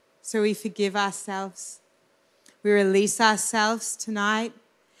 Father. So we forgive ourselves. We release ourselves tonight.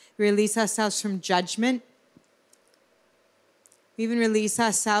 We release ourselves from judgment. We even release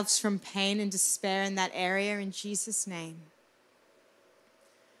ourselves from pain and despair in that area in Jesus' name.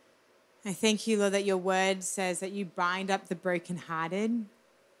 I thank you, Lord, that your word says that you bind up the brokenhearted.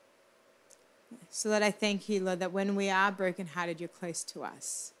 So, Lord, I thank you, Lord, that when we are brokenhearted, you're close to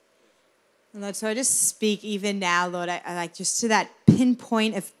us. And Lord, so I just speak even now, Lord, I like just to that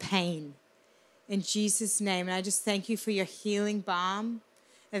pinpoint of pain in Jesus' name. And I just thank you for your healing balm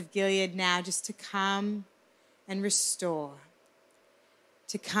of Gilead now just to come and restore.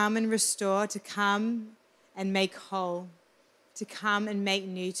 To come and restore, to come and make whole, to come and make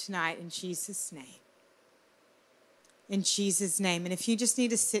new tonight in Jesus' name. In Jesus' name. And if you just need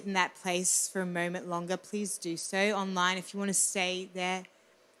to sit in that place for a moment longer, please do so online if you want to stay there.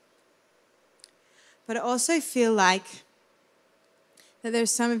 But I also feel like that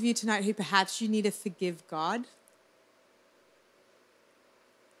there's some of you tonight who perhaps you need to forgive God.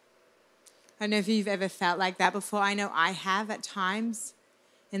 I don't know if you've ever felt like that before. I know I have at times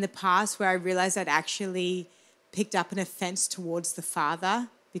in the past where I realized I'd actually picked up an offense towards the Father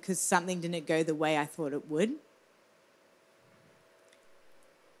because something didn't go the way I thought it would.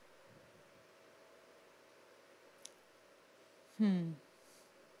 And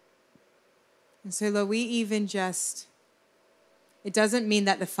so, Lord, we even just, it doesn't mean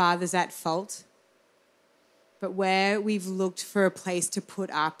that the Father's at fault, but where we've looked for a place to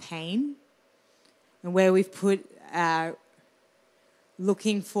put our pain and where we've put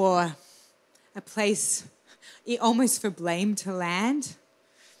looking for a place almost for blame to land,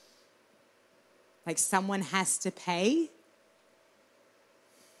 like someone has to pay.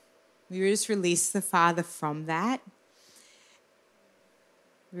 We just release the Father from that.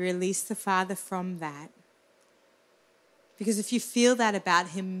 We release the Father from that. Because if you feel that about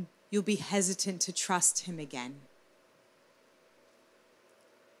him, you'll be hesitant to trust him again.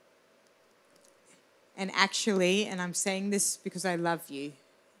 And actually, and I'm saying this because I love you,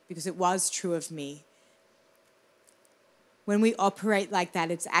 because it was true of me, when we operate like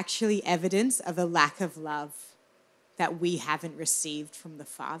that, it's actually evidence of a lack of love that we haven't received from the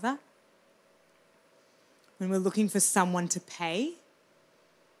Father. When we're looking for someone to pay,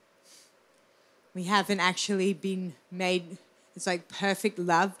 we haven't actually been made, it's like perfect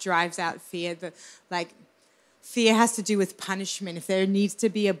love drives out fear. Fear has to do with punishment. If there needs to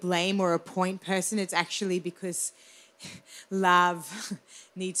be a blame or a point person, it's actually because love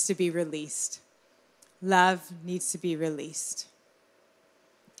needs to be released. Love needs to be released.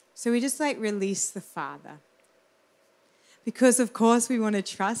 So we just release the Father. Because of course we want to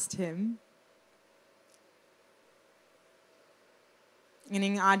trust him. And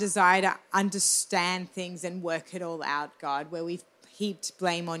in our desire to understand things and work it all out, God, where we've heaped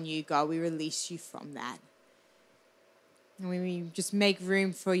blame on you, God, we release you from that. And we just make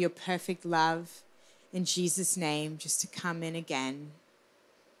room for your perfect love in Jesus' name, just to come in again,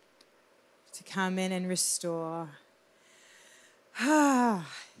 to come in and restore.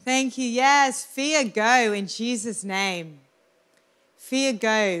 Thank you. Yes, fear go in Jesus' name. Fear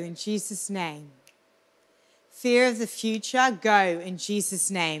go in Jesus' name. Fear of the future, go in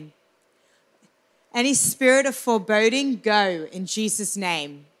Jesus' name. Any spirit of foreboding, go in Jesus'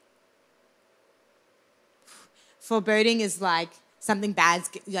 name. Foreboding is something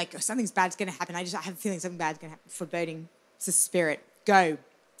bad's something's bad's going to happen. I have a feeling something bad's going to happen. Foreboding, it's a spirit. Go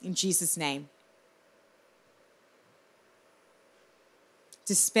in Jesus' name.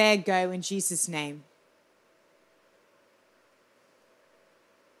 Despair, go in Jesus' name.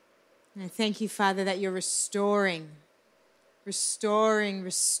 And I thank you, Father, that you're restoring restoring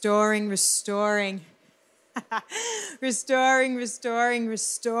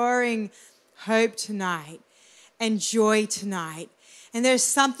hope tonight and joy tonight. And there's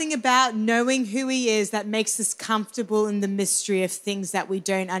something about knowing who he is that makes us comfortable in the mystery of things that we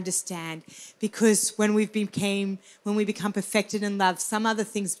don't understand. Because when we become perfected in love, some other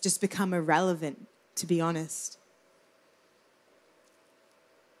things just become irrelevant, to be honest.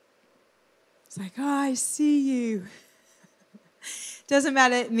 It's like, oh, I see you. Doesn't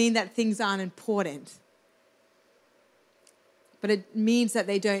mean that things aren't important. But it means that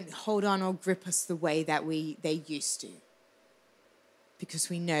they don't hold on or grip us the way that they used to. Because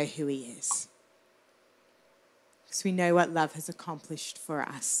we know who he is. Because we know what love has accomplished for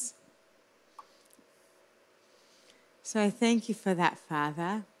us. So I thank you for that,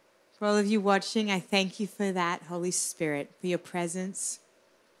 Father. For all of you watching, I thank you for that, Holy Spirit, for your presence.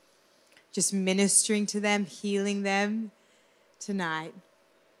 Just ministering to them, healing them tonight.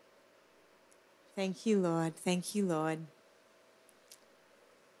 Thank you, Lord. Thank you, Lord.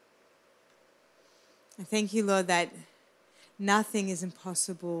 I thank you, Lord, that nothing is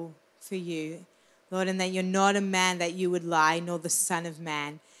impossible for you, Lord, and that you're not a man that you would lie, nor the Son of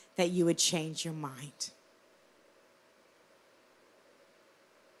Man that you would change your mind.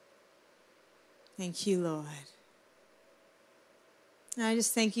 Thank you, Lord. And I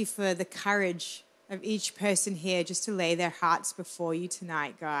just thank you for the courage of each person here just to lay their hearts before you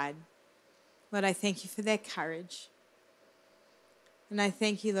tonight, God. Lord, I thank you for their courage. And I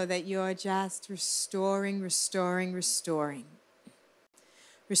thank you, Lord, that you're just restoring. Restoring.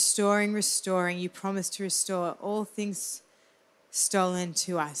 You promise to restore all things stolen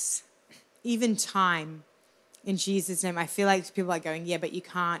to us, even time. In Jesus' name, I feel like people are going, yeah, but you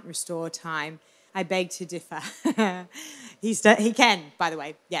can't restore time. I beg to differ. He can, by the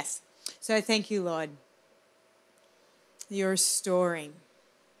way, yes. So thank you, Lord. You're restoring.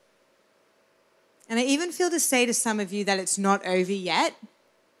 And I even feel to say to some of you that it's not over yet.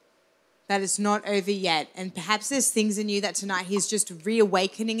 That it's not over yet. And perhaps there's things in you that tonight he's just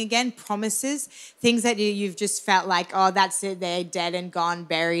reawakening again, promises, things that you've just felt like, oh, that's it, they're dead and gone,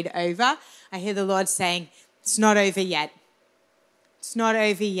 buried, over. I hear the Lord saying, it's not over yet. It's not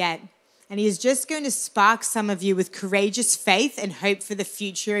over yet. And he is just going to spark some of you with courageous faith and hope for the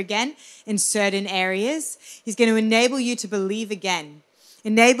future again in certain areas. He's going to enable you to believe again.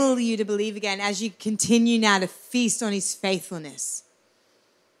 Enable you to believe again as you continue now to feast on his faithfulness.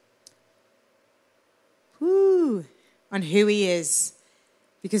 On who he is.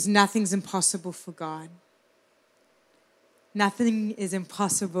 Because nothing's impossible for God. Nothing is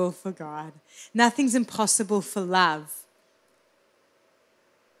impossible for God. Nothing's impossible for love.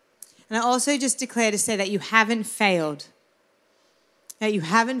 And I also just declare to say that you haven't failed. That you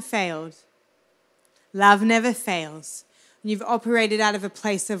haven't failed. Love never fails. And you've operated out of a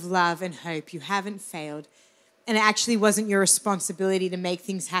place of love and hope. You haven't failed. And it actually wasn't your responsibility to make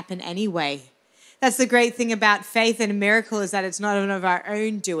things happen anyway. That's the great thing about faith and a miracle is that it's not of our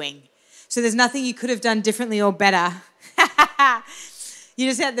own doing. So there's nothing you could have done differently or better. You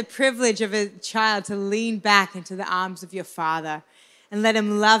just had the privilege of a child to lean back into the arms of your Father and let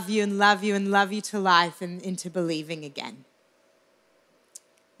him love you and love you and love you to life and into believing again.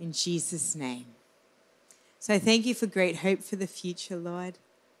 In Jesus' name. So I thank you for great hope for the future, Lord.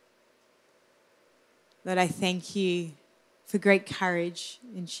 Lord, I thank you for great courage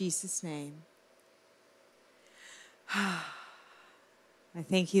in Jesus' name. I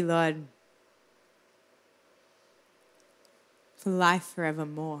thank you, Lord. for life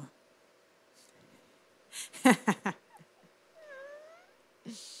forevermore.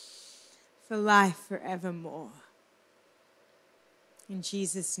 For life forevermore. In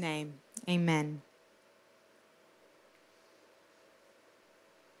Jesus' name, amen.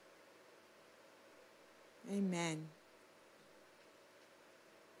 Amen.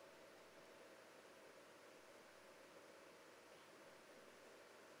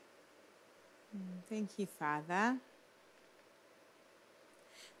 Thank you, Father.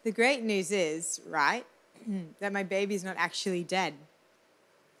 The great news is, right, that my baby's not actually dead.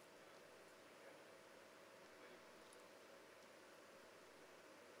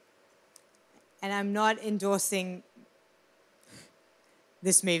 And I'm not endorsing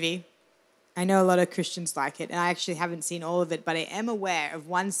this movie. I know a lot of Christians like it, and I actually haven't seen all of it, but I am aware of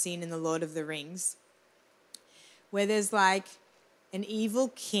one scene in The Lord of the Rings where there's like an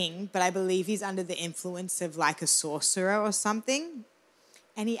evil king, but I believe he's under the influence of like a sorcerer or something.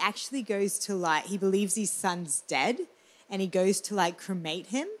 And he actually goes to like, he believes his son's dead, and he goes to like cremate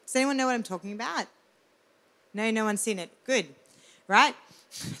him. Does anyone know what I'm talking about? No one's seen it. Good, right?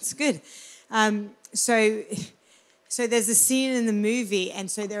 It's good. So there's a scene in the movie, and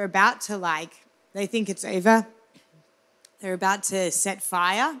so they're about to they think it's over. They're about to set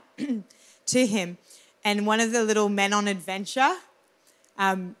fire to him. And one of the little men on adventure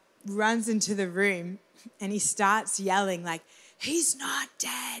runs into the room, and he starts yelling like, "He's not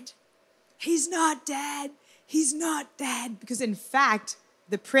dead. He's not dead. He's not dead." Because in fact,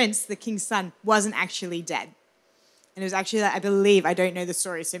 the prince, the king's son, wasn't actually dead. And it was actually, I believe, I don't know the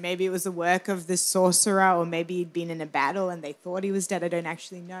story, so maybe it was the work of the sorcerer, or maybe he'd been in a battle and they thought he was dead. I don't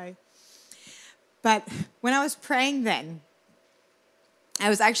actually know. But when I was praying then, I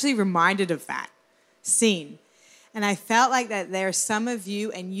was actually reminded of that scene. And I felt like that there are some of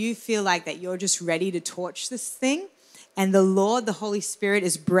you, and you feel like that you're just ready to torch this thing. And the Lord, the Holy Spirit,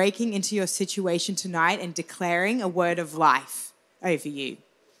 is breaking into your situation tonight and declaring a word of life over you.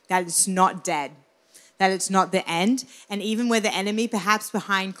 That it's not dead. That it's not the end. And even where the enemy perhaps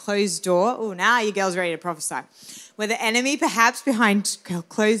behind closed door, oh, now your girl's ready to prophesy. Where the enemy perhaps behind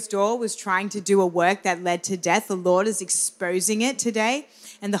closed door was trying to do a work that led to death, the Lord is exposing it today,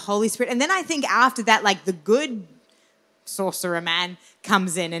 and the Holy Spirit. And then I think after that, like the good sorcerer man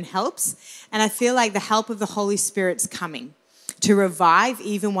comes in and helps. And I feel like the help of the Holy Spirit's coming to revive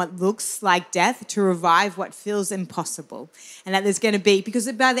even what looks like death, to revive what feels impossible. And that there's going to be, because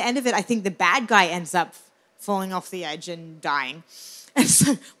by the end of it, I think the bad guy ends up falling off the edge and dying. And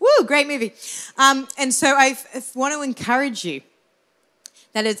so, woo, great movie. And so I want to encourage you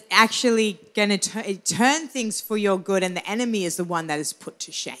that it's actually going to turn things for your good, and the enemy is the one that is put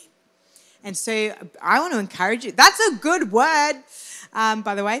to shame. And so I want to encourage you. That's a good word,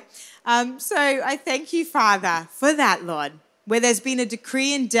 by the way. So I thank you, Father, for that, Lord. Where there's been a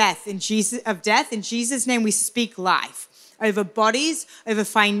decree in death, in Jesus' name we speak life over bodies, over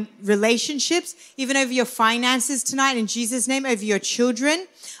relationships, even over your finances tonight, in Jesus' name, over your children,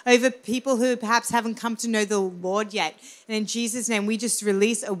 over people who perhaps haven't come to know the Lord yet. And in Jesus' name, we just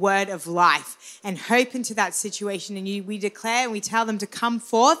release a word of life and hope into that situation. And we declare and we tell them to come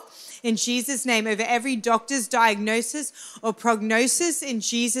forth in Jesus' name, over every doctor's diagnosis or prognosis, in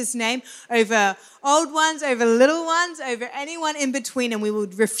Jesus' name, over old ones, over little ones, over anyone in between. And we will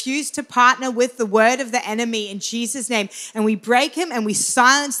refuse to partner with the word of the enemy in Jesus' name. And we break him and we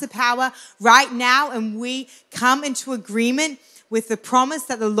silence the power right now. And we come into agreement with the promise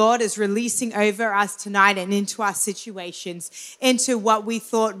that the Lord is releasing over us tonight and into our situations, into what we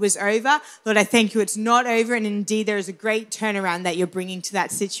thought was over. Lord, I thank you it's not over, and indeed there is a great turnaround that you're bringing to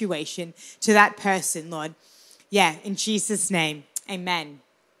that situation, to that person, Lord. Yeah, in Jesus' name, amen.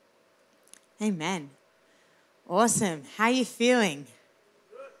 Amen. Awesome. How are you feeling?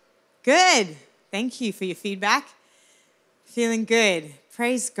 Good. Thank you for your feedback. Feeling good.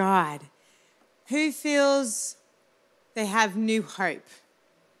 Praise God. Who feels they have new hope?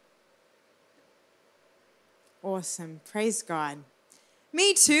 Awesome. Praise God.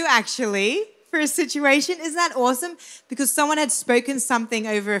 Me too, actually, for a situation. Isn't that awesome? Because someone had spoken something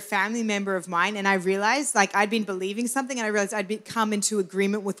over a family member of mine, and I realized, like, I'd been believing something, and I realized I'd come into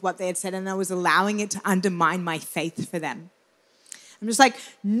agreement with what they had said, and I was allowing it to undermine my faith for them. I'm just like,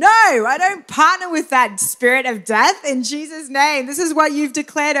 no, I don't partner with that spirit of death in Jesus' name. This is what you've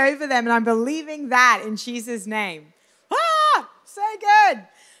declared over them, and I'm believing that in Jesus' name. So good.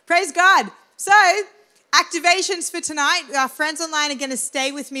 Praise God. So, activations for tonight. Our friends online are going to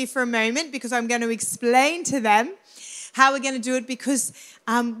stay with me for a moment because I'm going to explain to them how we're going to do it, because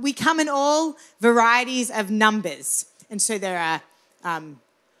we come in all varieties of numbers. And so there are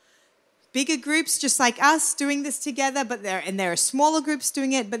bigger groups just like us doing this together, but there are smaller groups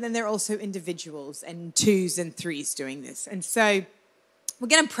doing it, but then there are also individuals and 2s and 3s doing this. And so we're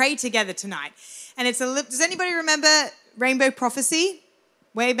going to pray together tonight. And does anybody remember Rainbow Prophecy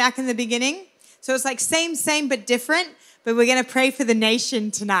way back in the beginning? So it's like same, but different, but we're going to pray for the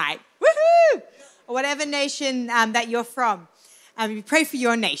nation tonight. Woohoo! Or whatever nation that you're from. We pray for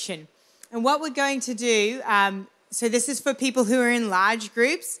your nation. And what we're going to do, so this is for people who are in large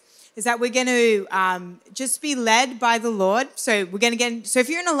groups, is that we're going to just be led by the Lord. So we're going to if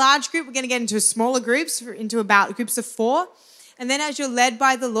you're in a large group, we're going to get into smaller groups, into about groups of 4. And then as you're led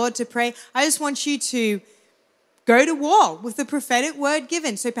by the Lord to pray, I just want you to go to war with the prophetic word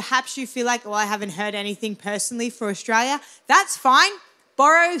given. So perhaps you feel like, I haven't heard anything personally for Australia. That's fine.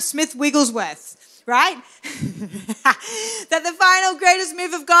 Borrow Smith Wigglesworth. Right? That the final greatest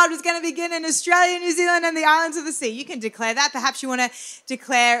move of God was going to begin in Australia, New Zealand, and the islands of the sea. You can declare that. Perhaps you want to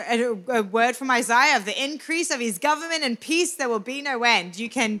declare a word from Isaiah of the increase of his government and peace. There will be no end. You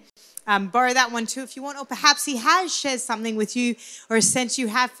can borrow that one too if you want. Or perhaps he has shared something with you or a sense you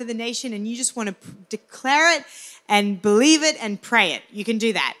have for the nation and you just want to declare it and believe it and pray it. You can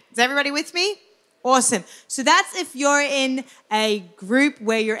do that. Is everybody with me? Awesome. So that's if you're in a group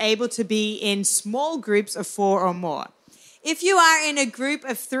where you're able to be in small groups of 4 or more. If you are in a group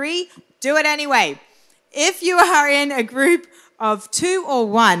of 3, do it anyway. If you are in a group of 2 or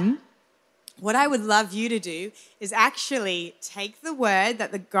 1, what I would love you to do is actually take the word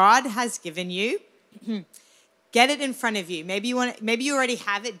that the God has given you, get it in front of you. Maybe you already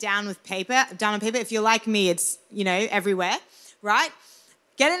have it down on paper. If you're like me, it's, everywhere, right?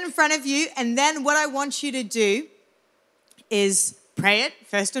 Get it in front of you, and then what I want you to do is pray it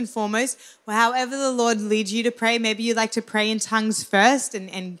first and foremost. Well, however the Lord leads you to pray, maybe you'd like to pray in tongues first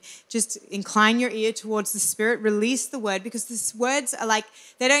and just incline your ear towards the Spirit, release the word, because these words are like,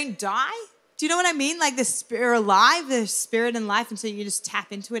 they don't die. Do you know what I mean? Like the Spirit alive, the Spirit and life, and so you just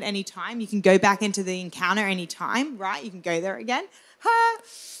tap into it anytime. You can go back into the encounter anytime, right? You can go there again.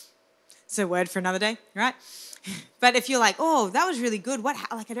 It's a word for another day, right? But if you're like, that was really good.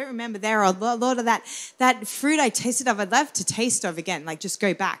 I don't remember there. A lot of that fruit I tasted of, I'd love to taste of again. Like just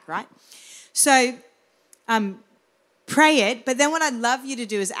go back, right? So pray it. But then what I'd love you to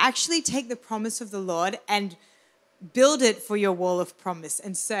do is actually take the promise of the Lord and build it for your wall of promise.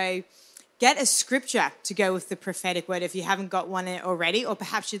 And so get a scripture to go with the prophetic word if you haven't got one already, or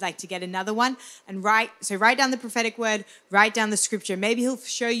perhaps you'd like to get another one and write down the prophetic word, write down the scripture. Maybe he'll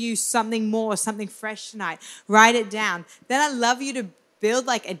show you something more, something fresh tonight. Write it down. Then I'd love you to build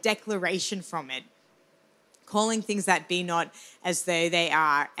like a declaration from it, calling things that be not as though they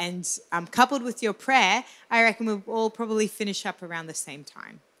are. And coupled with your prayer, I reckon we'll all probably finish up around the same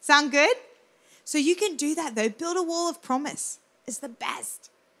time. Sound good? So you can do that though. Build a wall of promise. It's the best.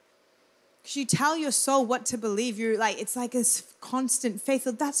 Because you tell your soul what to believe. It's like a constant faith.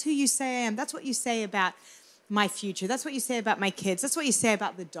 That's who you say I am. That's what you say about my future. That's what you say about my kids. That's what you say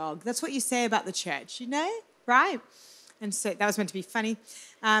about the dog. That's what you say about the church, right? And so that was meant to be funny.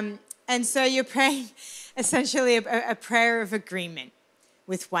 And so you're praying essentially a prayer of agreement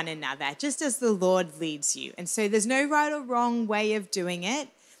with one another, just as the Lord leads you. And so there's no right or wrong way of doing it.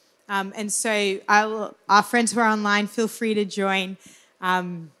 And so our friends who are online, feel free to join.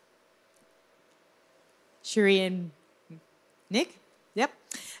 Cherie and Nick. Yep.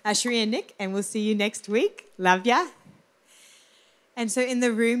 Cherie and Nick, and we'll see you next week. Love ya. And so in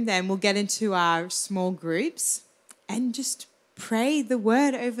the room then, we'll get into our small groups and just pray the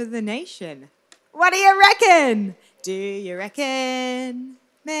word over the nation. What do you reckon? Do you reckon?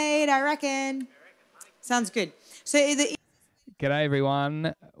 Mate, I reckon. Sounds good. So G'day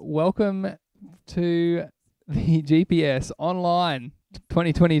everyone. Welcome to the GPS online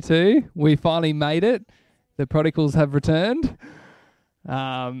 2022. We finally made it. The prodigals have returned.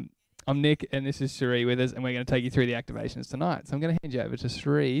 I'm Nick, and this is Cherie with us, and we're going to take you through the activations tonight. So I'm going to hand you over to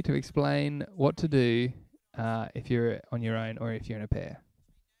Cherie to explain what to do if you're on your own or if you're in a pair.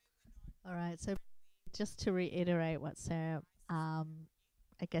 All right. So just to reiterate what Sarah,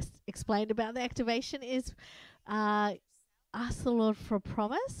 explained about the activation is ask the Lord for a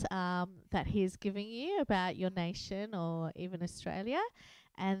promise that He is giving you about your nation or even Australia,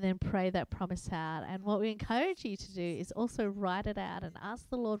 and then pray that promise out. And what we encourage you to do is also write it out and ask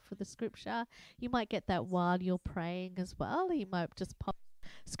the Lord for the scripture. You might get that while you're praying as well. He might just pop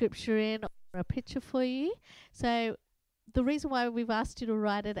scripture in or a picture for you. So the reason why we've asked you to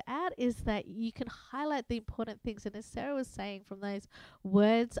write it out is that you can highlight the important things. And as Sarah was saying, from those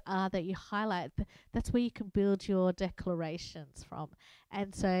words that you highlight, that's where you can build your declarations from.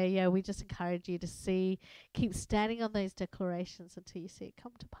 And so, we just encourage you to keep standing on those declarations until you see it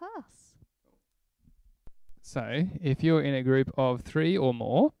come to pass. So if you're in a group of 3 or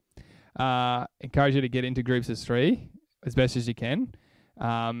more, encourage you to get into groups of 3 as best as you can,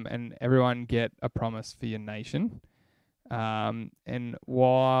 and everyone get a promise for your nation. And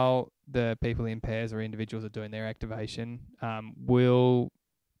while the people in pairs or individuals are doing their activation, we'll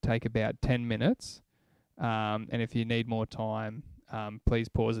take about 10 minutes. And if you need more time, please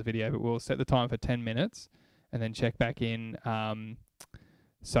pause the video, but we'll set the time for 10 minutes and then check back in.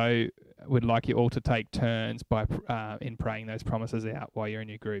 So we'd like you all to take turns in praying those promises out while you're in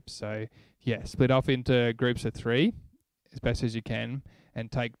your groups. So yeah, split off into groups of 3 as best as you can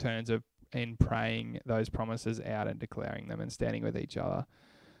and take turns in praying those promises out and declaring them and standing with each other.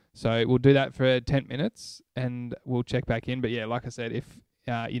 So we'll do that for 10 minutes and we'll check back in. But yeah, like I said, if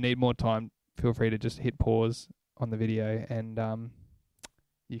you need more time, feel free to just hit pause on the video and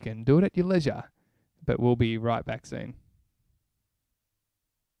you can do it at your leisure. But we'll be right back soon.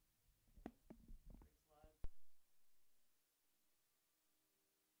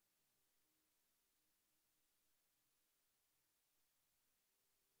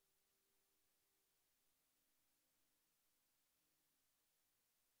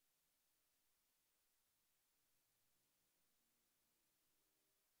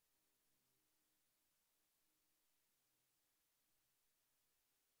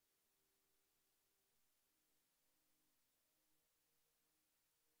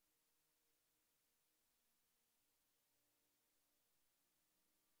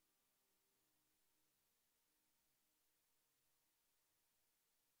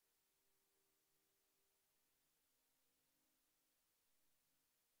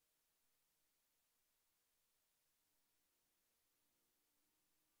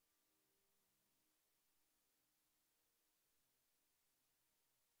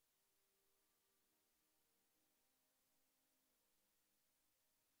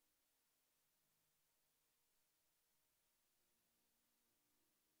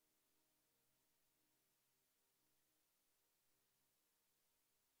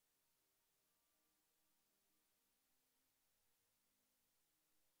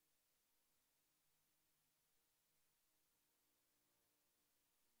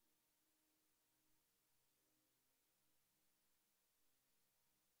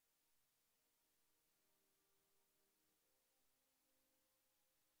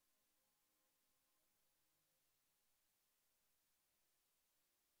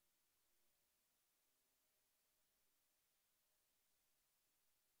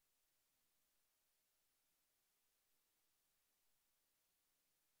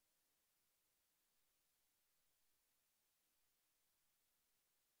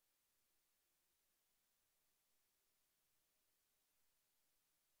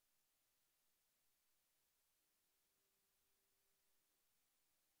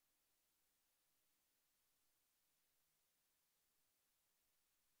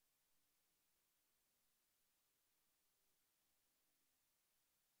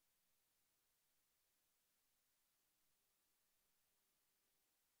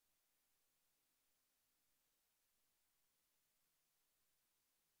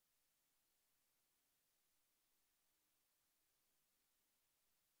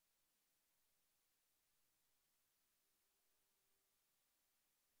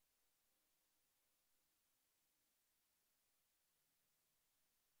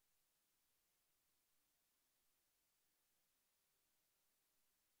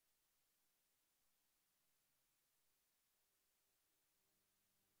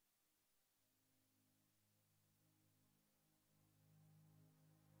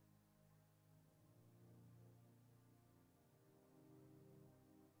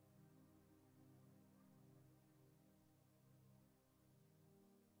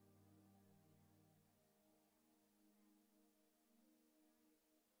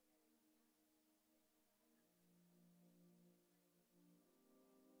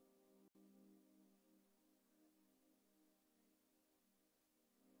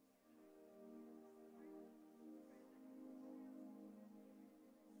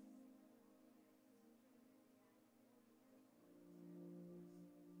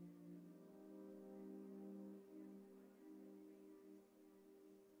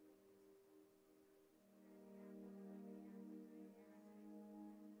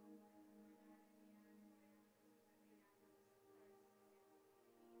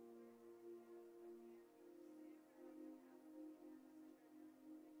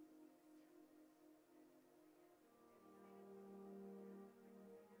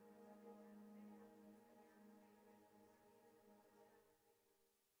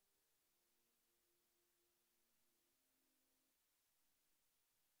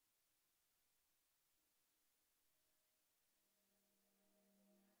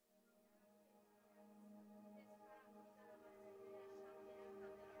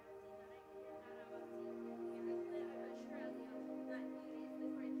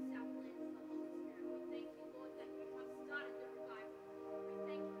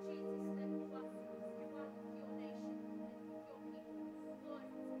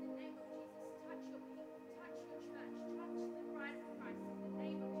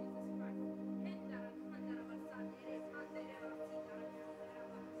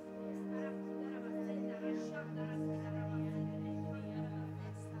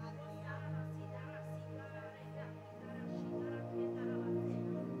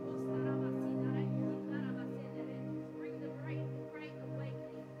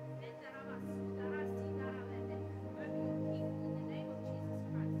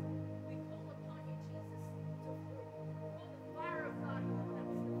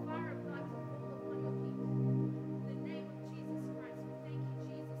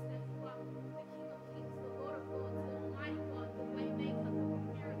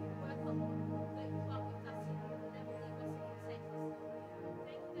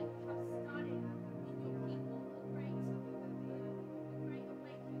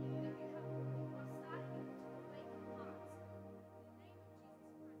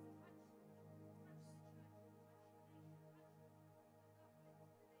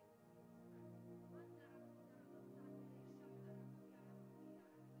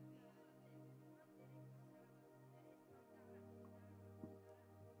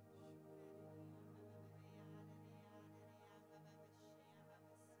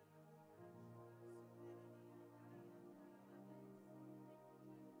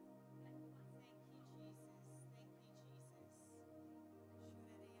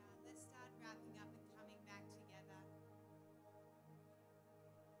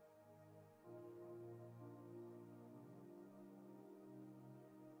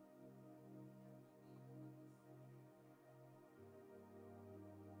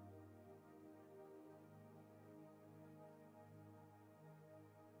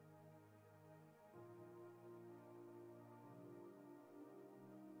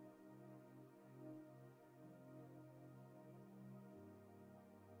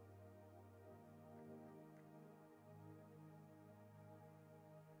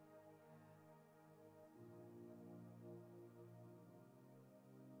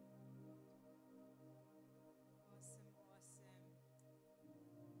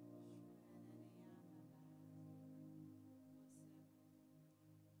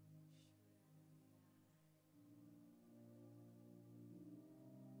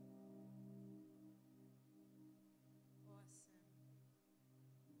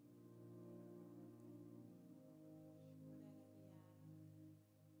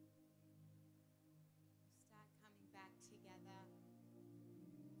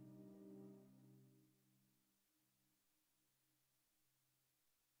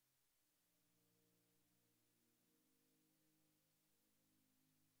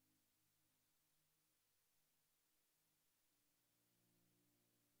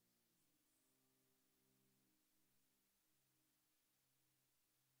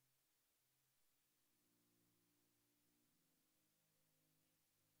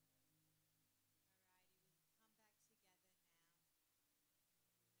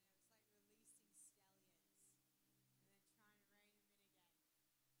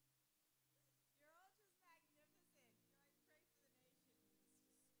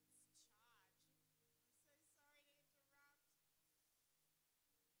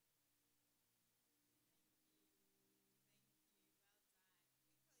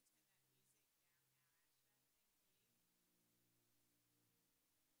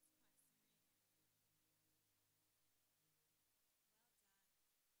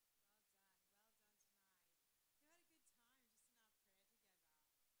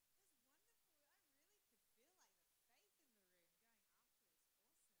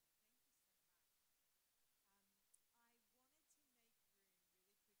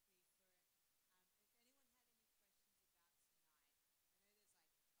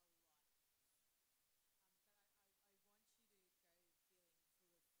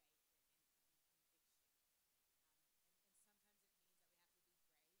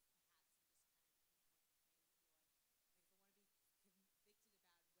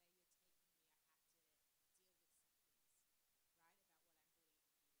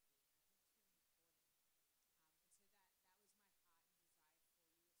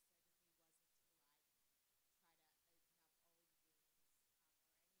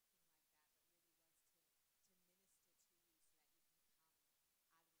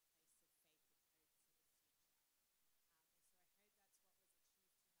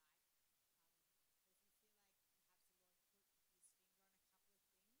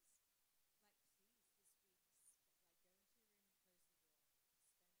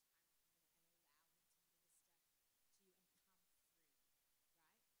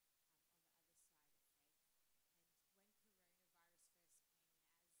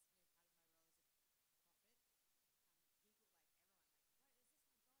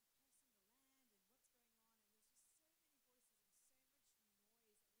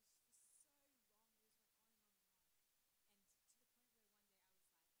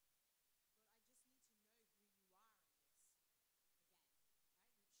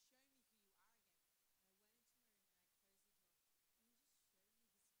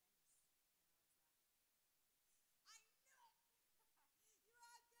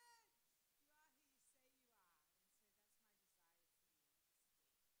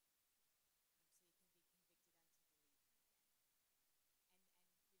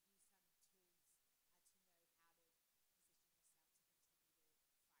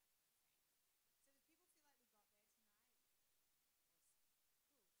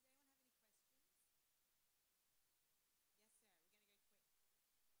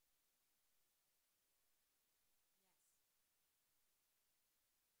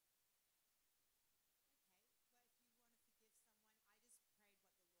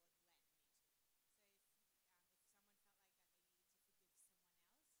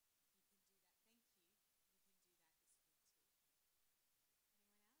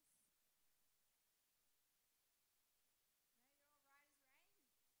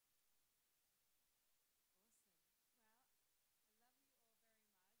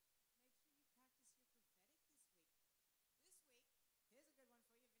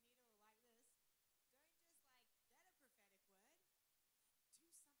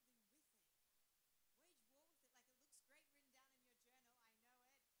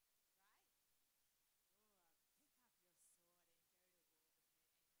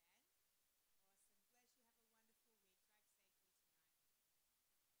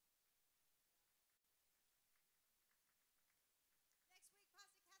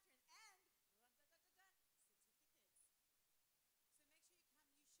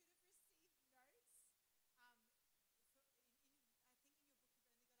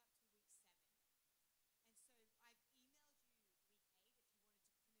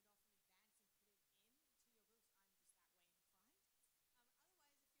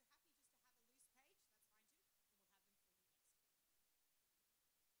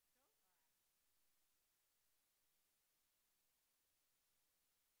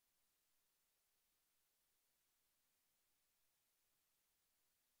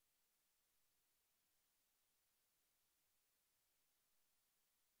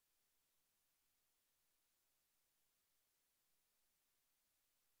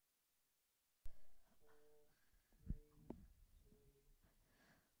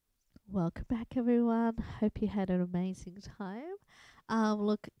 Welcome back, everyone. Hope you had an amazing time.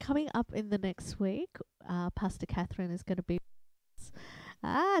 Look, coming up in the next week, Pastor Catherine is going to be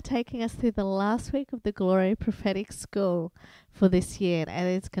taking us through the last week of the Glory Prophetic School for this year, and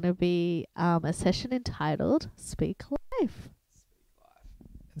it's going to be a session entitled Speak Life.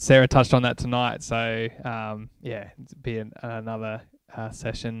 Sarah touched on that tonight, so it's be another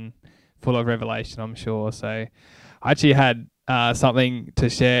session full of revelation, I'm sure. So I actually had something to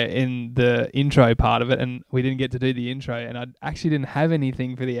share in the intro part of it, and we didn't get to do the intro, and I actually didn't have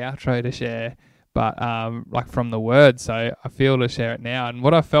anything for the outro to share, but like from the word, so I feel to share it now. And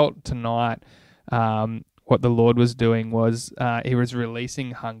what I felt tonight, what the Lord was doing was he was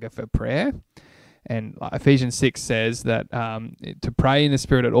releasing hunger for prayer. And Ephesians 6 says that to pray in the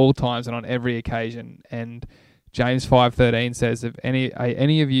Spirit at all times and on every occasion. And James 5:13 says, if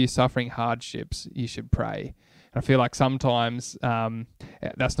any of you suffering hardships, you should pray. And I feel like sometimes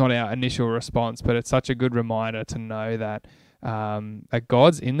that's not our initial response, but it's such a good reminder to know that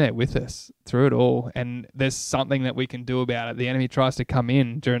God's in there with us through it all. And there's something that we can do about it. The enemy tries to come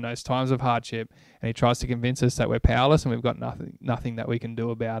in during those times of hardship, and he tries to convince us that we're powerless and we've got nothing that we can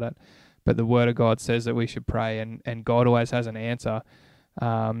do about it. But the Word of God says that we should pray, and God always has an answer.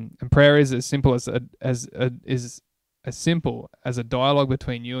 And prayer is as simple as a dialogue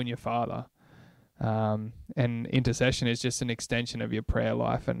between you and your Father. And intercession is just an extension of your prayer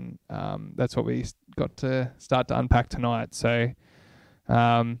life, and that's what we got to start to unpack tonight. So,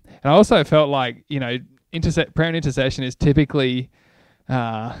 and I also felt like prayer and intercession is typically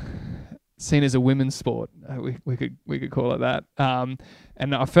seen as a women's sport. We could call it that.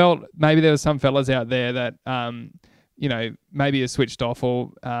 And I felt maybe there were some fellas out there that maybe are switched off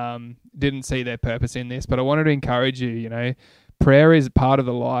or didn't see their purpose in this. But I wanted to encourage you. Prayer is part of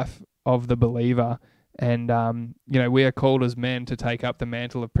the life of the believer, and we are called as men to take up the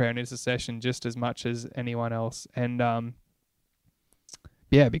mantle of prayer and intercession just as much as anyone else. And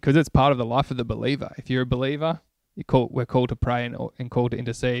because it's part of the life of the believer. If you're a believer, we're called to pray and called to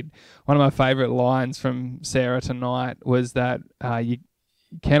intercede. One of my favorite lines from Sarah tonight was that you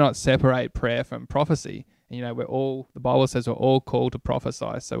cannot separate prayer from prophecy. And, the Bible says we're all called to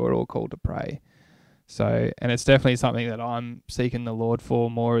prophesy, so we're all called to pray. So, and it's definitely something that I'm seeking the Lord for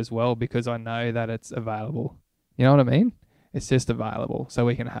more as well, because I know that it's available. You know what I mean? It's just available, so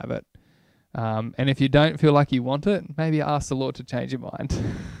we can have it. And if you don't feel like you want it, maybe ask the Lord to change your mind.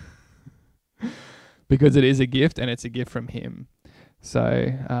 Because it is a gift, and it's a gift from Him.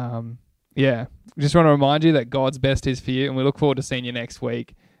 So, just want to remind you that God's best is for you, and we look forward to seeing you next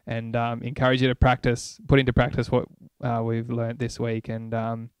week, and encourage you to put into practice what we've learned this week,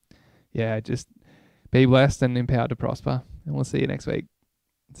 and just be blessed and empowered to prosper. And we'll see you next week.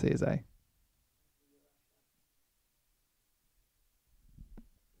 See you, Zay.